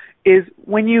skill is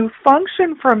when you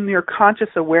function from your conscious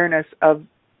awareness of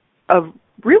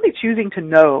really choosing to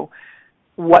know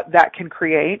what that can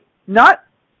create, not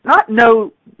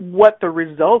know what the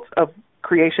result of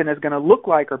creation is going to look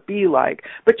like or be like,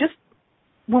 but just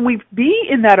when we be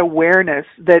in that awareness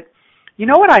that, you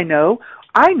know what I know?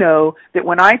 I know that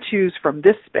when I choose from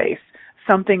this space,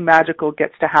 something magical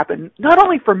gets to happen, not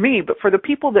only for me, but for the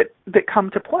people that come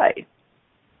to play,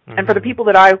 and for the people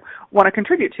that I want to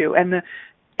contribute to.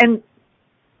 And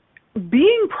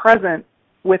being present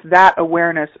with that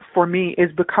awareness, for me,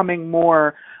 is becoming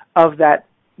more of that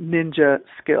ninja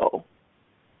skill.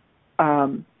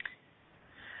 There's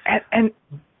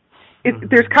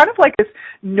kind of like this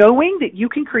knowing that you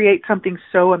can create something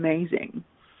so amazing,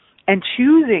 and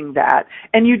choosing that,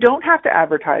 and you don't have to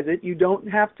advertise it. You don't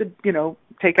have to,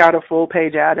 take out a full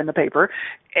page ad in the paper.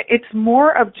 It's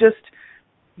more of just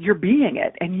you're being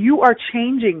it, and you are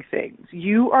changing things.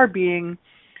 You are being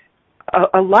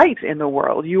a light in the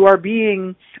world. You are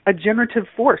being a generative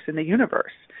force in the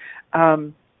universe.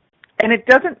 And it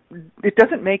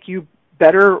doesn't make you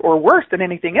better or worse than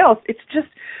anything else. It's just,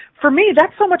 for me,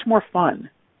 that's so much more fun.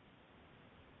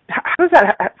 How does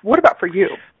that? What about for you?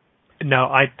 No,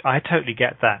 I totally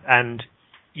get that. And,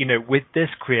 with this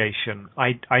creation,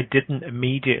 I didn't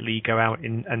immediately go out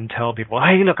and tell people,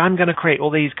 hey, look, I'm going to create all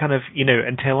these kind of,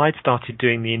 until I'd started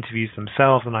doing the interviews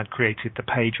themselves and I'd created the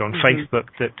page on Facebook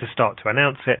to start to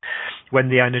announce it when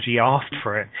the energy asked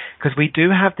for it. Because we do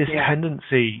have this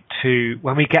tendency to,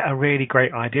 when we get a really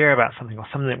great idea about something or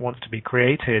something that wants to be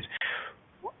created,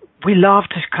 we love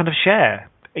to kind of share.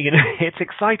 It's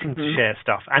exciting to share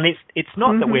stuff, and it's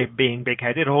not that we're being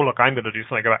big-headed. Oh, look, I'm going to do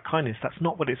something about kindness. That's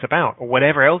not what it's about, or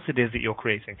whatever else it is that you're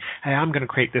creating. Hey, I'm going to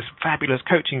create this fabulous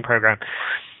coaching program.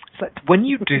 So when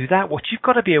you do that, what you've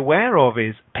got to be aware of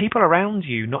is people around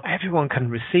you. Not everyone can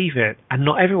receive it, and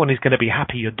not everyone is going to be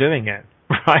happy you're doing it,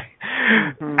 right?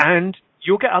 And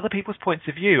you'll get other people's points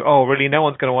of view. Oh, really, no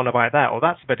one's going to want to buy that, or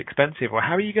that's a bit expensive, or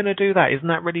how are you going to do that? Isn't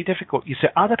that really difficult? So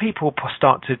other people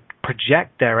start to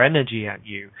project their energy at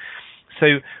you.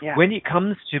 So when it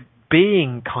comes to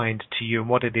being kind to you and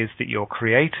what it is that you're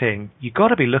creating, you've got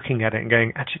to be looking at it and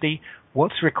going, actually,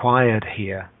 what's required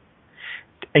here?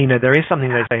 There is something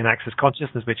they say in Access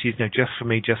Consciousness, which is, just for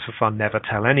me, just for fun, never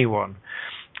tell anyone.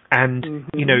 And,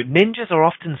 ninjas are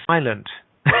often silent.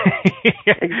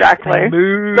 Exactly.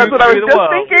 That's what I was just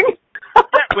thinking.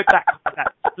 With that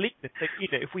completeness.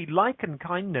 If we liken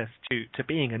kindness to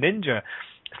being a ninja,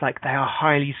 it's like they are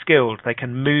highly skilled. They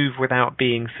can move without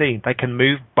being seen. They can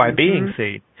move by being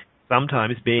seen.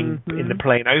 Sometimes being in the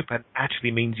plain open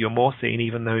actually means you're more seen,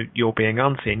 even though you're being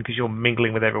unseen because you're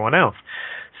mingling with everyone else.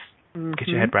 Get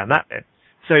your head around that bit.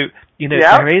 So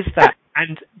there is that.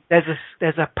 And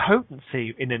there's a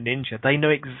potency in a ninja. They know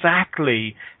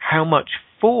exactly how much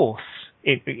force,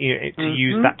 to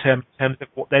use that term, in terms of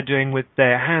what they're doing with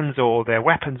their hands or their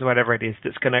weapons or whatever it is,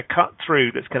 that's going to cut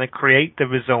through, that's going to create the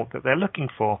result that they're looking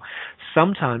for.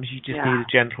 Sometimes you just need a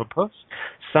gentle push.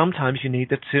 Sometimes you need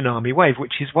the tsunami wave,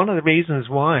 which is one of the reasons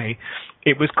why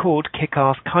it was called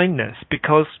Kick-Ass Kindness,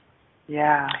 because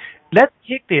let's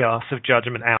kick the ass of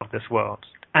judgment out of this world.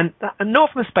 And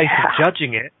not from a space of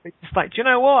judging it. It's just like, do you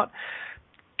know what?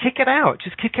 Kick it out.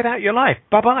 Just kick it out of your life.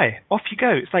 Bye-bye. Off you go.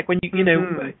 It's like when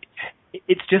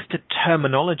it's just a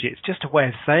terminology. It's just a way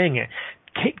of saying it.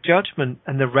 Kick judgment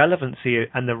and the relevancy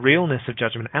and the realness of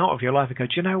judgment out of your life and go,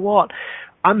 do you know what?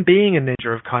 I'm being a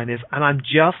ninja of kindness and I'm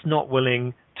just not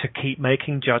willing to keep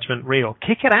making judgment real.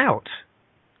 Kick it out.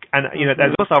 And,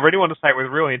 there's also, I really want to say it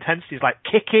with real intensity, it's like,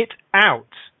 kick it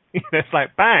out. It's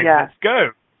like, bang, let's go.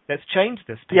 Let's change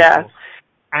this, people.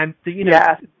 And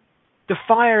the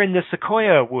fire in the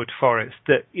sequoia wood forest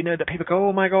that that people go,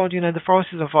 oh my God, the forest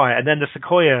is on fire, and then the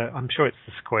sequoia, I'm sure it's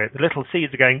the sequoia, the little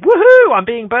seeds are going, woohoo, I'm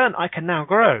being burnt, I can now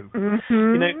grow.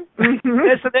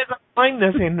 There's a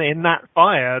kindness in that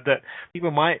fire that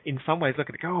people might in some ways look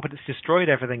at it and go, oh, but it's destroyed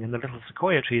everything, and the little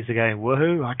sequoia trees are going,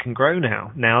 woohoo, I can grow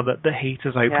now that the heat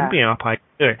has opened me up, I can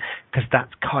do it, because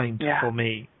that's kind for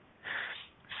me.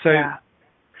 So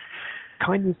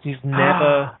kindness is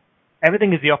never...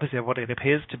 Everything is the opposite of what it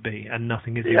appears to be, and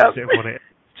nothing is the opposite of what it is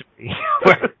to be,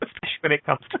 especially when it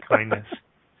comes to kindness.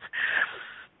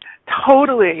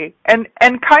 Totally. And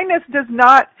kindness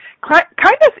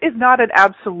kindness is not an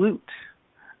absolute.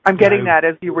 I'm getting that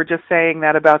as you were just saying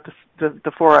that about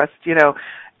the forest. There's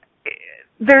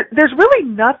really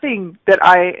nothing that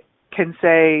I can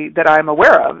say that I'm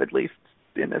aware of, at least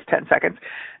in this 10 seconds,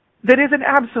 that is an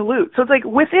absolute. So it's like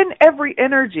within every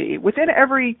energy, within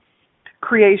every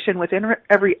creation, within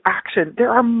every action, there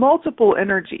are multiple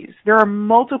energies. There are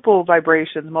multiple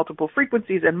vibrations, multiple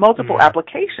frequencies, and multiple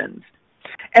applications.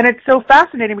 And it's so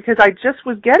fascinating because I just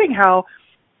was getting how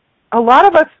a lot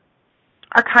of us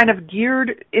are kind of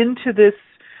geared into this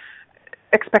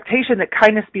expectation that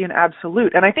kindness be an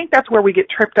absolute. And I think that's where we get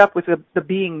tripped up with the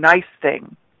being nice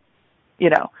thing, you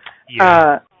know.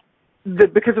 Yeah.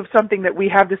 Because of something that we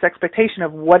have this expectation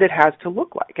of what it has to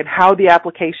look like and how the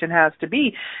application has to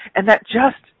be, and that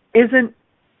just isn't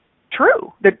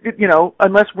true. That, you know,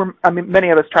 unless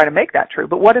many of us try to make that true.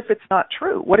 But what if it's not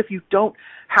true? What if you don't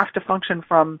have to function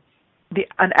from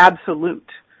an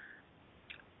absolute?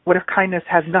 What if kindness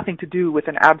has nothing to do with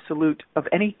an absolute of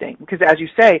anything? Because as you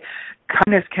say,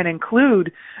 kindness can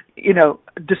include, you know,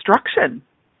 destruction.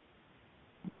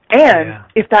 And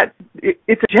if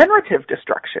it's a generative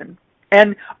destruction.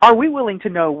 And are we willing to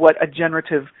know what a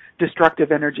generative,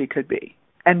 destructive energy could be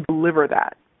and deliver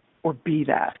that or be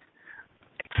that?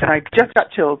 And I just got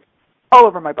chills all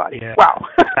over my body. Yeah, wow.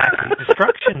 Exactly.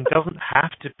 Destruction doesn't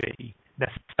have to be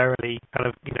necessarily kind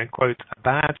of, you know, quote, a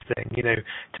bad thing, you know,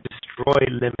 to destroy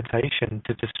limitation,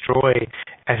 to destroy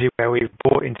everywhere we've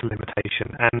brought into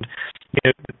limitation. And, you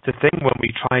know, the thing when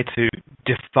we try to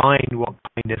define what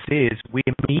kindness is, we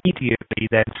immediately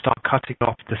then start cutting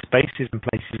off the spaces and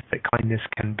places that kindness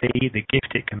can be, the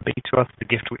gift it can be to us, the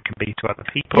gift it can be to other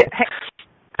people. Yeah, hey,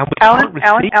 and we can't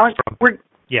receive Alan, from.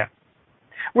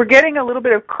 We're getting a little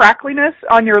bit of crackliness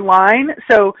on your line,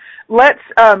 so let's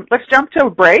jump to a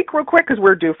break real quick because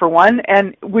we're due for one.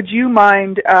 And would you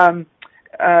mind? Can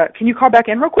you call back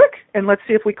in real quick and let's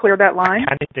see if we clear that line?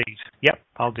 I can indeed. Yep,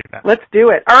 I'll do that. Let's do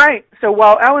it. All right. So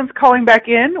while Alan's calling back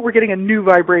in, we're getting a new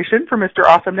vibration for Mr.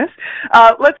 Awesomeness.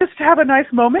 Let's just have a nice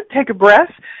moment, take a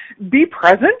breath, be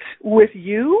present with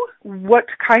you. What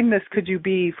kindness could you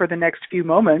be for the next few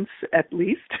moments, at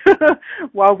least,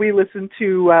 while we listen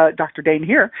to Dr. Dane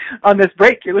here on this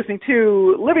break? You're listening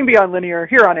to Living Beyond Linear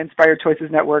here on Inspired Choices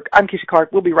Network. I'm Keisha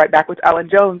Clark. We'll be right back with Alan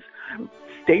Jones.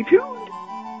 Stay tuned.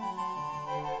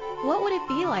 What would it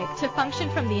be like to function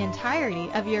from the entirety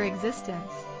of your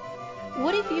existence?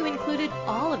 What if you included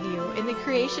all of you in the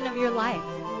creation of your life,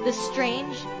 the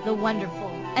strange, the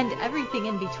wonderful, and everything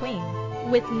in between,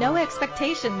 with no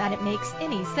expectation that it makes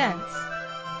any sense?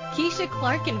 Keisha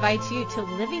Clark invites you to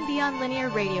Living Beyond Linear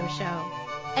radio show,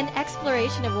 an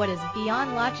exploration of what is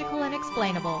beyond logical and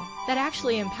explainable that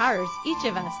actually empowers each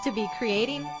of us to be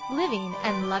creating, living,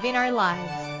 and loving our lives.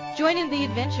 Join in the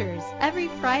adventures every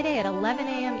Friday at 11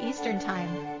 a.m. Eastern Time,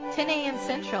 10 a.m.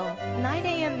 Central, 9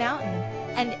 a.m. Mountain,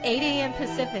 and 8 a.m.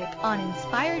 Pacific on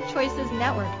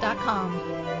InspiredChoicesNetwork.com.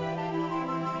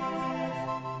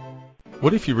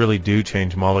 What if you really do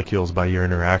change molecules by your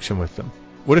interaction with them?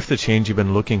 What if the change you've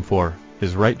been looking for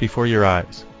is right before your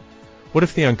eyes? What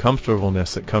if the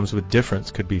uncomfortableness that comes with difference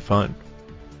could be fun?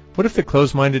 What if the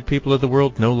closed-minded people of the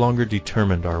world no longer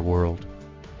determined our world?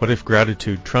 What if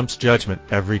gratitude trumps judgment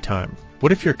every time?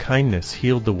 What if your kindness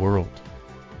healed the world?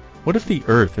 What if the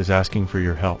earth is asking for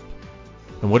your help?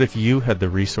 And what if you had the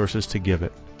resources to give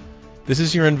it? This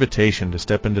is your invitation to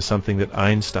step into something that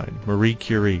Einstein, Marie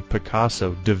Curie,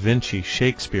 Picasso, Da Vinci,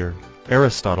 Shakespeare,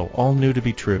 Aristotle all knew to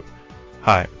be true.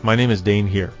 Hi, my name is Dane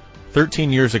here.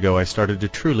 13 years ago, I started to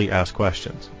truly ask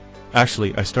questions.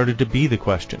 Actually, I started to be the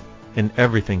question, and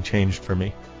everything changed for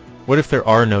me. What if there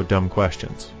are no dumb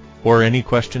questions, or any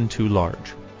question too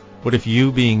large? What if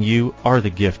you being you are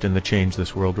the gift and the change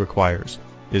this world requires?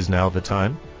 Is now the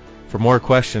time? For more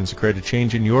questions to create a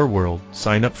change in your world,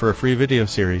 sign up for a free video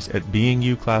series at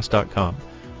beingyouclass.com.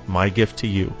 My gift to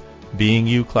you,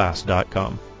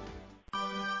 beingyouclass.com.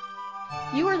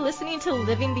 You are listening to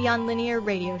Living Beyond Linear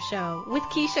radio show with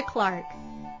Keisha Clark.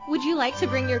 Would you like to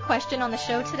bring your question on the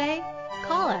show today?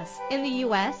 Call us in the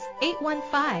U.S.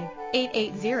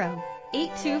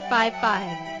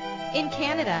 815-880-8255. In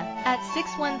Canada at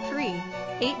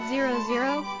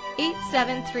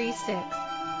 613-800-8736.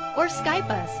 Or Skype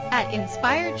us at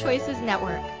Inspired Choices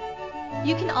Network.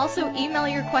 You can also email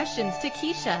your questions to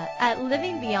Keisha at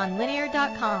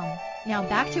livingbeyondlinear.com. Now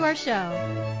back to our show.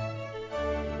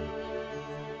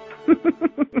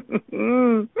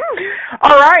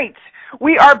 All right.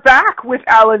 We are back with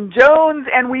Alan Jones,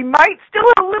 and we might still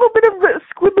have a little bit of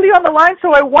squibbly on the line,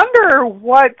 so I wonder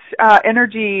what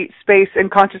energy, space,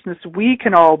 and consciousness we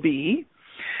can all be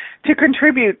to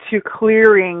contribute to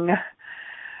clearing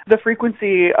the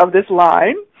frequency of this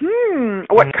line.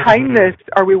 What kindness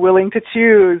are we willing to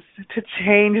choose to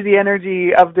change the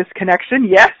energy of this connection?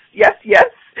 Yes, yes, yes.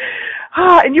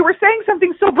 And you were saying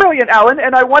something so brilliant, Alan,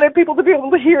 and I wanted people to be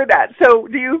able to hear that. So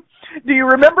do you Do you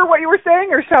remember what you were saying,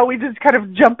 or shall we just kind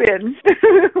of jump in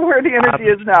where the energy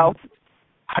is now?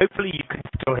 Hopefully you can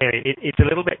still hear it. It's a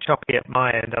little bit choppy at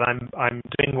my end, and I'm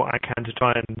doing what I can to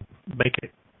try and make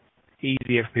it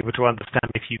easier for people to understand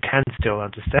if you can still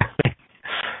understand me.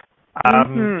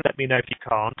 Let me know if you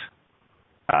can't.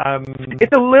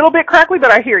 It's a little bit crackly,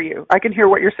 but I hear you. I can hear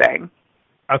what you're saying.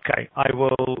 Okay, I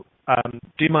will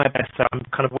do my best. So I'm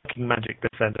kind of working magic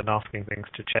this end and asking things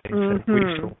to change.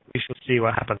 So we shall see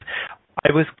what happens.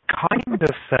 I was kind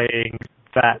of saying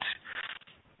that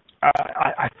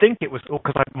I think it was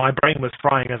because my brain was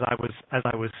frying as I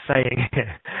was saying it.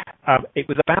 It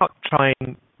was about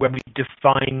trying, when we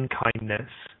define kindness,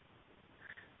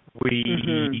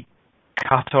 we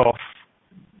cut off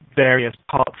various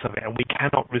parts of it, and we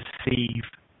cannot receive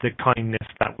the kindness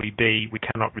that we be. We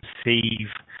cannot receive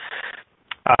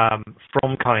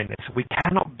from kindness. We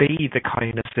cannot be the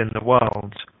kindness in the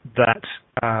world that,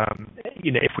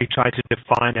 if we try to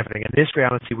define everything. In this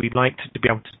reality, we like to be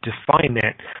able to define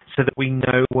it so that we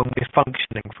know when we're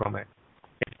functioning from it.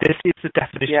 If this is the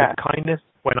definition of kindness,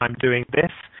 when I'm doing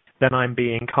this, then I'm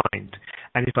being kind.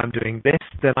 And if I'm doing this,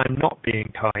 then I'm not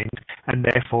being kind, and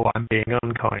therefore I'm being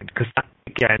unkind. Because that,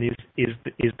 again, is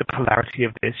the polarity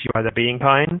of this. You're either being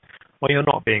kind or you're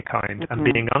not being kind. And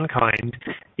being unkind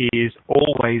is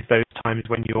always those times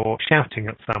when you're shouting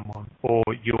at someone, or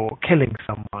you're killing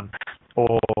someone,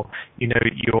 or,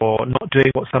 you're not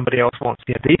doing what somebody else wants.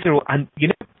 These are all, and,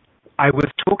 I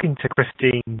was talking to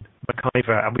Christine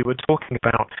McIver, and we were talking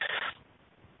about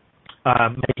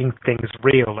making things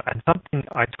real, and something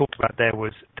I talked about there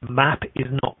was the map is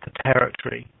not the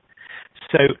territory.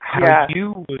 So how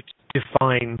you would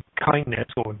define kindness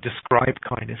or describe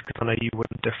kindness, because I know you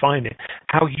wouldn't define it,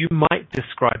 how you might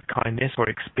describe kindness or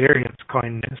experience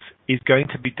kindness is going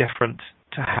to be different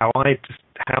to how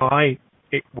I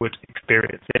would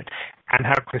experience it, and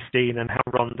how Christine and how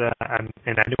Rhonda and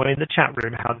anyone in the chat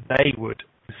room, how they would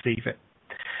receive it.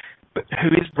 But who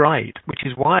is right? Which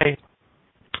is why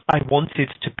I wanted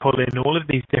to pull in all of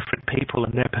these different people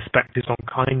and their perspectives on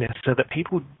kindness, so that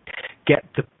people get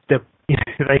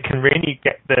they can really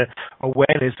get the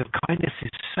awareness of kindness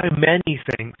is so many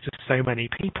things to so many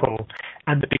people,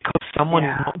 and that because someone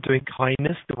is not doing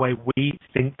kindness the way we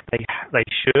think they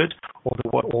should,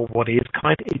 or what is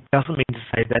kind, it doesn't mean to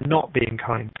say they're not being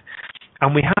kind.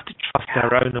 And we have to trust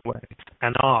our own awareness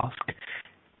and ask,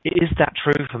 is that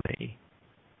true for me?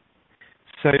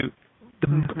 So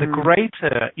the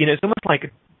greater, it's almost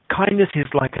like kindness is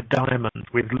like a diamond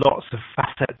with lots of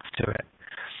facets to it.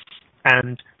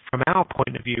 And from our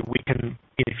point of view, we can,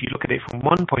 if you look at it from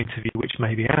one point of view, which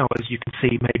may be ours, you can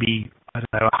see maybe,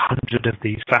 100 of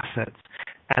these facets.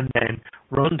 And then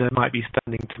Rhonda might be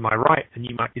standing to my right and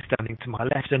you might be standing to my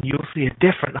left, and you'll see a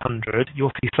different 100.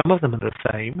 You'll see some of them are the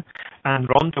same, and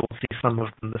Rhonda will see some of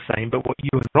them the same, but what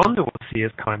you and Rhonda will see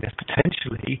as kindness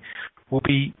potentially will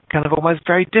be kind of almost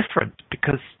very different,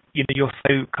 because, you're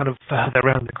so kind of further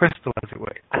around the crystal, as it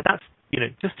were. And that's,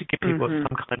 just to give people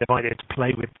some kind of idea to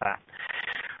play with that.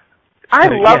 I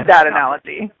love that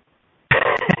analogy.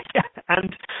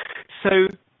 And so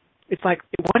it's like,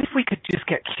 what if we could just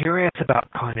get curious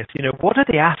about kindness? What are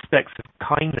the aspects of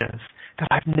kindness that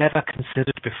I've never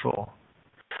considered before?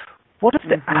 What are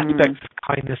the aspects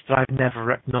of kindness that I've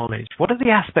never acknowledged? What are the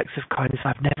aspects of kindness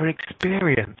I've never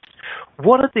experienced?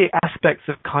 What are the aspects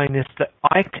of kindness that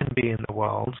I can be in the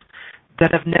world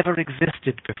that have never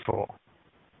existed before?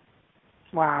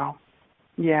 Wow.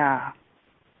 Yeah.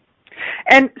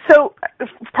 And so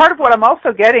part of what I'm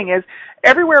also getting is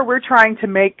everywhere we're trying to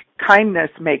make kindness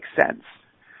make sense.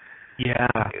 Yeah.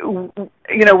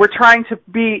 We're trying to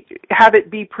have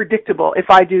it be predictable. If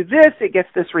I do this, it gets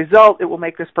this result. It will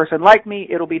make this person like me.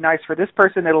 It'll be nice for this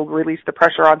person. It'll release the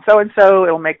pressure on so-and-so.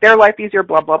 It'll make their life easier,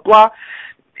 blah, blah, blah.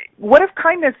 What if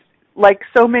kindness, like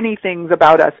so many things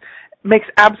about us, makes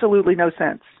absolutely no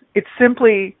sense? It's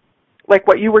simply like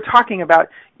what you were talking about.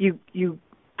 You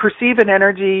perceive an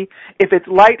energy. If it's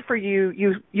light for you,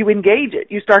 you engage it.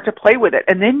 You start to play with it.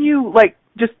 And then you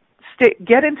just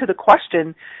get into the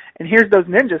question, and here's those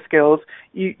ninja skills.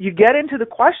 You get into the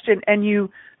question, and you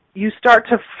start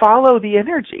to follow the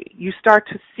energy. You start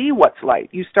to see what's light.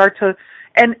 You start to,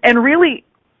 and really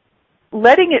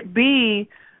letting it be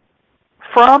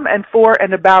from and for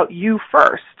and about you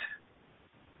first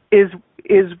is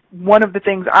one of the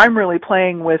things I'm really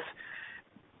playing with.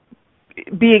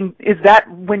 Is that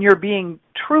when you're being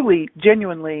truly,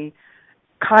 genuinely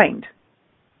kind.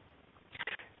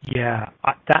 Yeah,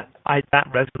 that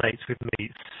resonates with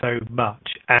me so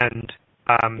much, and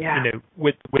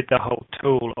with the whole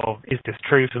tool of, is this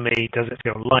true for me? Does it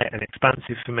feel light and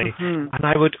expansive for me? And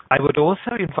I would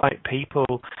also invite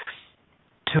people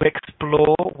to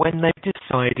explore when they've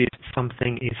decided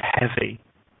something is heavy.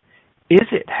 Is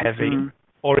it heavy,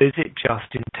 or is it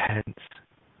just intense?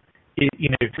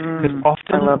 Because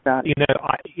often, I love that.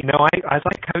 as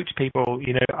I coach people,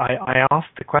 I ask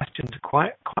the question to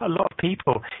quite a lot of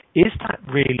people: is that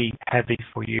really heavy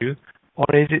for you, or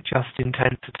is it just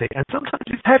intensity? And sometimes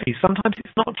it's heavy, sometimes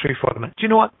it's not true for them. Do you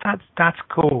know what? That's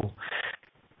cool.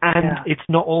 And it's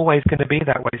not always going to be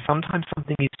that way. Sometimes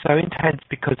something is so intense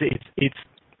because it's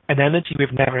an energy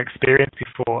we've never experienced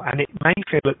before, and it may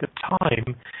feel at the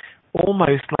time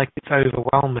almost like it's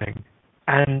overwhelming.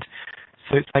 And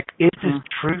so it's like, is this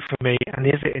true for me, and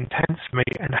is it intense for me,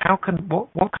 and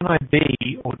what can I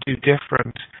be or do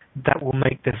different that will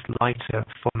make this lighter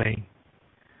for me?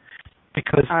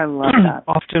 Because I love that.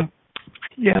 Often,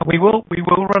 we will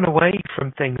run away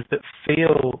from things that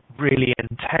feel really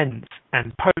intense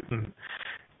and potent,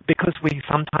 because we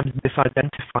sometimes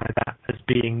misidentify that as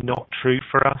being not true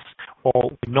for us,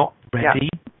 or we're not ready.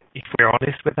 If we're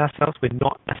honest with ourselves, we're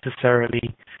not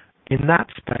necessarily in that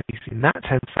space, in that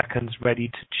 10 seconds, ready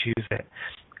to choose it.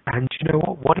 And you know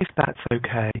what? What if that's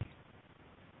okay?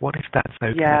 What if that's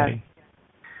okay? Yes.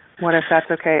 What if that's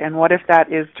okay? And what if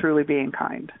that is truly being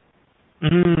kind to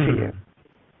you?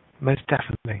 Most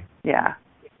definitely. Yeah.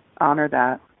 Honor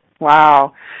that.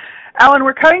 Wow. Alan,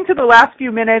 we're cutting to the last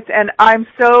few minutes, and I'm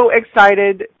so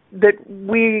excited that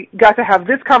we got to have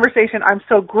this conversation. I'm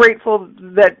so grateful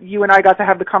that you and I got to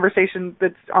have the conversation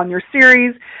that's on your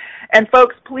series. And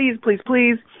folks, please, please,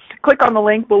 please click on the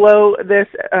link below this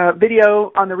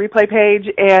video on the replay page.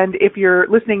 And if you're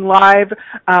listening live,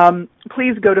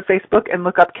 please go to Facebook and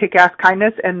look up Kick-Ass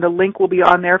Kindness, and the link will be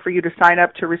on there for you to sign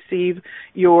up to receive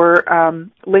your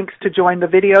links to join the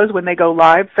videos when they go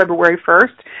live February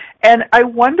 1st. And I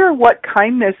wonder what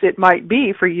kindness it might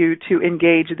be for you to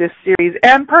engage this series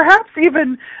and perhaps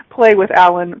even play with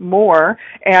Alan more.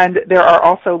 And there are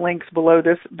also links below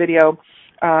this video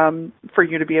for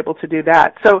you to be able to do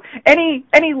that. So any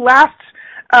last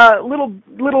little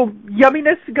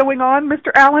yumminess going on,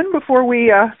 Mr. Allen, before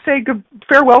we say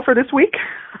farewell for this week?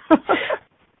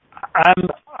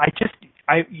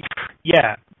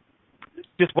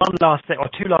 Just one last thing, or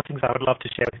two last things I would love to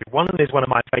share with you. One of them is one of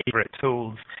my favorite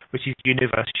tools, which is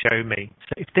Universe Show Me.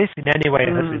 So if this in any way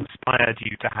has inspired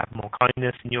you to have more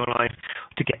kindness in your life,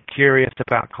 to get curious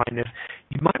about kindness,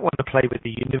 you might want to play with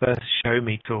the Universe Show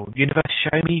Me tool. Universe,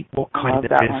 show me what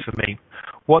kindness is for me.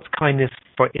 What's kindness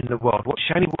for in the world?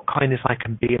 Show me what kindness I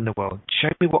can be in the world. Show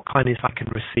me what kindness I can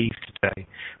receive today.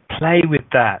 Play with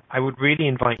that. I would really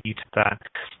invite you to that.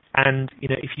 And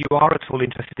if you are at all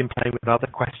interested in playing with other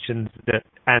questions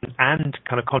and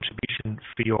kind of contribution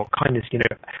for your kindness,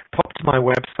 pop to my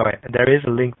website, and there is a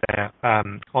link there.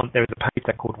 There is a page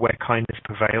there called Where Kindness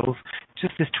Prevails.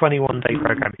 Just this 21-day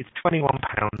program. It's £21.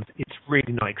 It's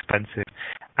really not expensive,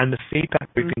 and the feedback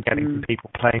we've been getting from people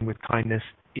playing with kindness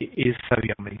is so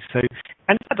yummy. So,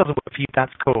 and if that doesn't work for you,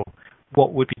 that's cool.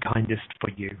 What would be kindness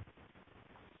for you?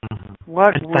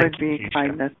 What would be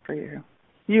kindness for you?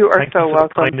 You are so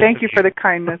welcome. Thank you for the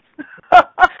kindness.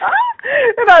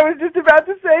 And I was just about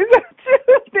to say that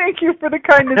too. Thank you for the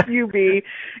kindness you be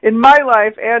in my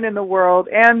life and in the world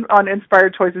and on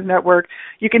Inspired Choices Network.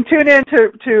 You can tune in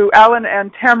to Alan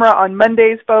and Tamara on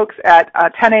Mondays, folks, at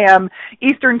 10 a.m.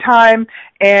 Eastern Time.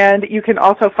 And you can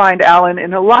also find Alan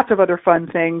in lots of other fun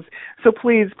things. So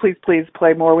please, please, please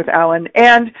play more with Alan.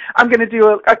 And I'm going to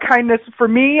do a kindness for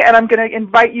me, and I'm going to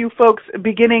invite you folks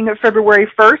beginning February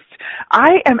 1st.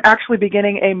 I am actually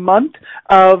beginning a month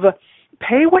of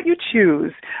Pay What You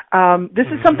Choose. This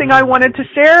is something I wanted to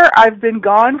share. I've been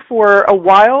gone for a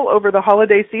while over the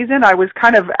holiday season. I was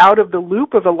kind of out of the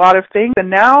loop of a lot of things,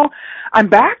 and now I'm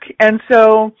back. And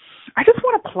so I just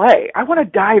want to play. I want to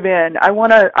dive in. I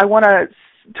want to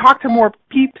talk to more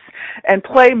peeps and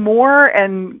play more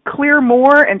and clear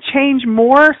more and change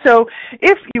more. So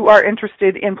if you are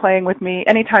interested in playing with me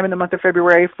anytime in the month of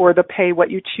February for the Pay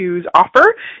What You Choose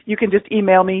offer, you can just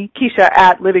email me,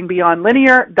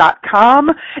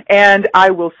 Keisha@livingbeyondlinear.com, and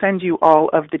I will send you all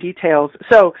of the details.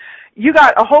 So you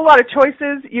got a whole lot of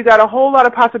choices. You got a whole lot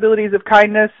of possibilities of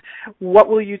kindness. What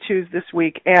will you choose this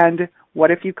week? And what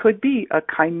if you could be a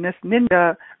kindness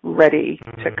ninja ready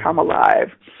to come alive?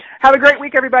 Have a great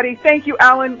week, everybody. Thank you,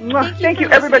 Alan. Thank you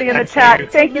everybody in the chat.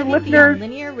 Thank you, listeners.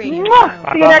 See you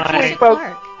next week, folks.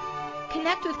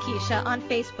 Connect with Keisha on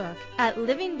Facebook at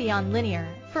Living Beyond Linear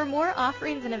for more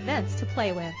offerings and events to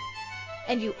play with.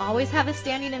 And you always have a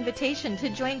standing invitation to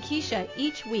join Keisha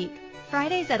each week,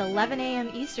 Fridays at 11 a.m.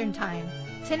 Eastern Time,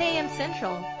 10 a.m.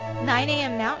 Central, 9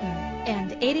 a.m. Mountain,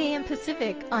 and 8 a.m.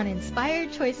 Pacific on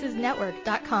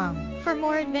InspiredChoicesNetwork.com for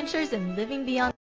more adventures in living beyond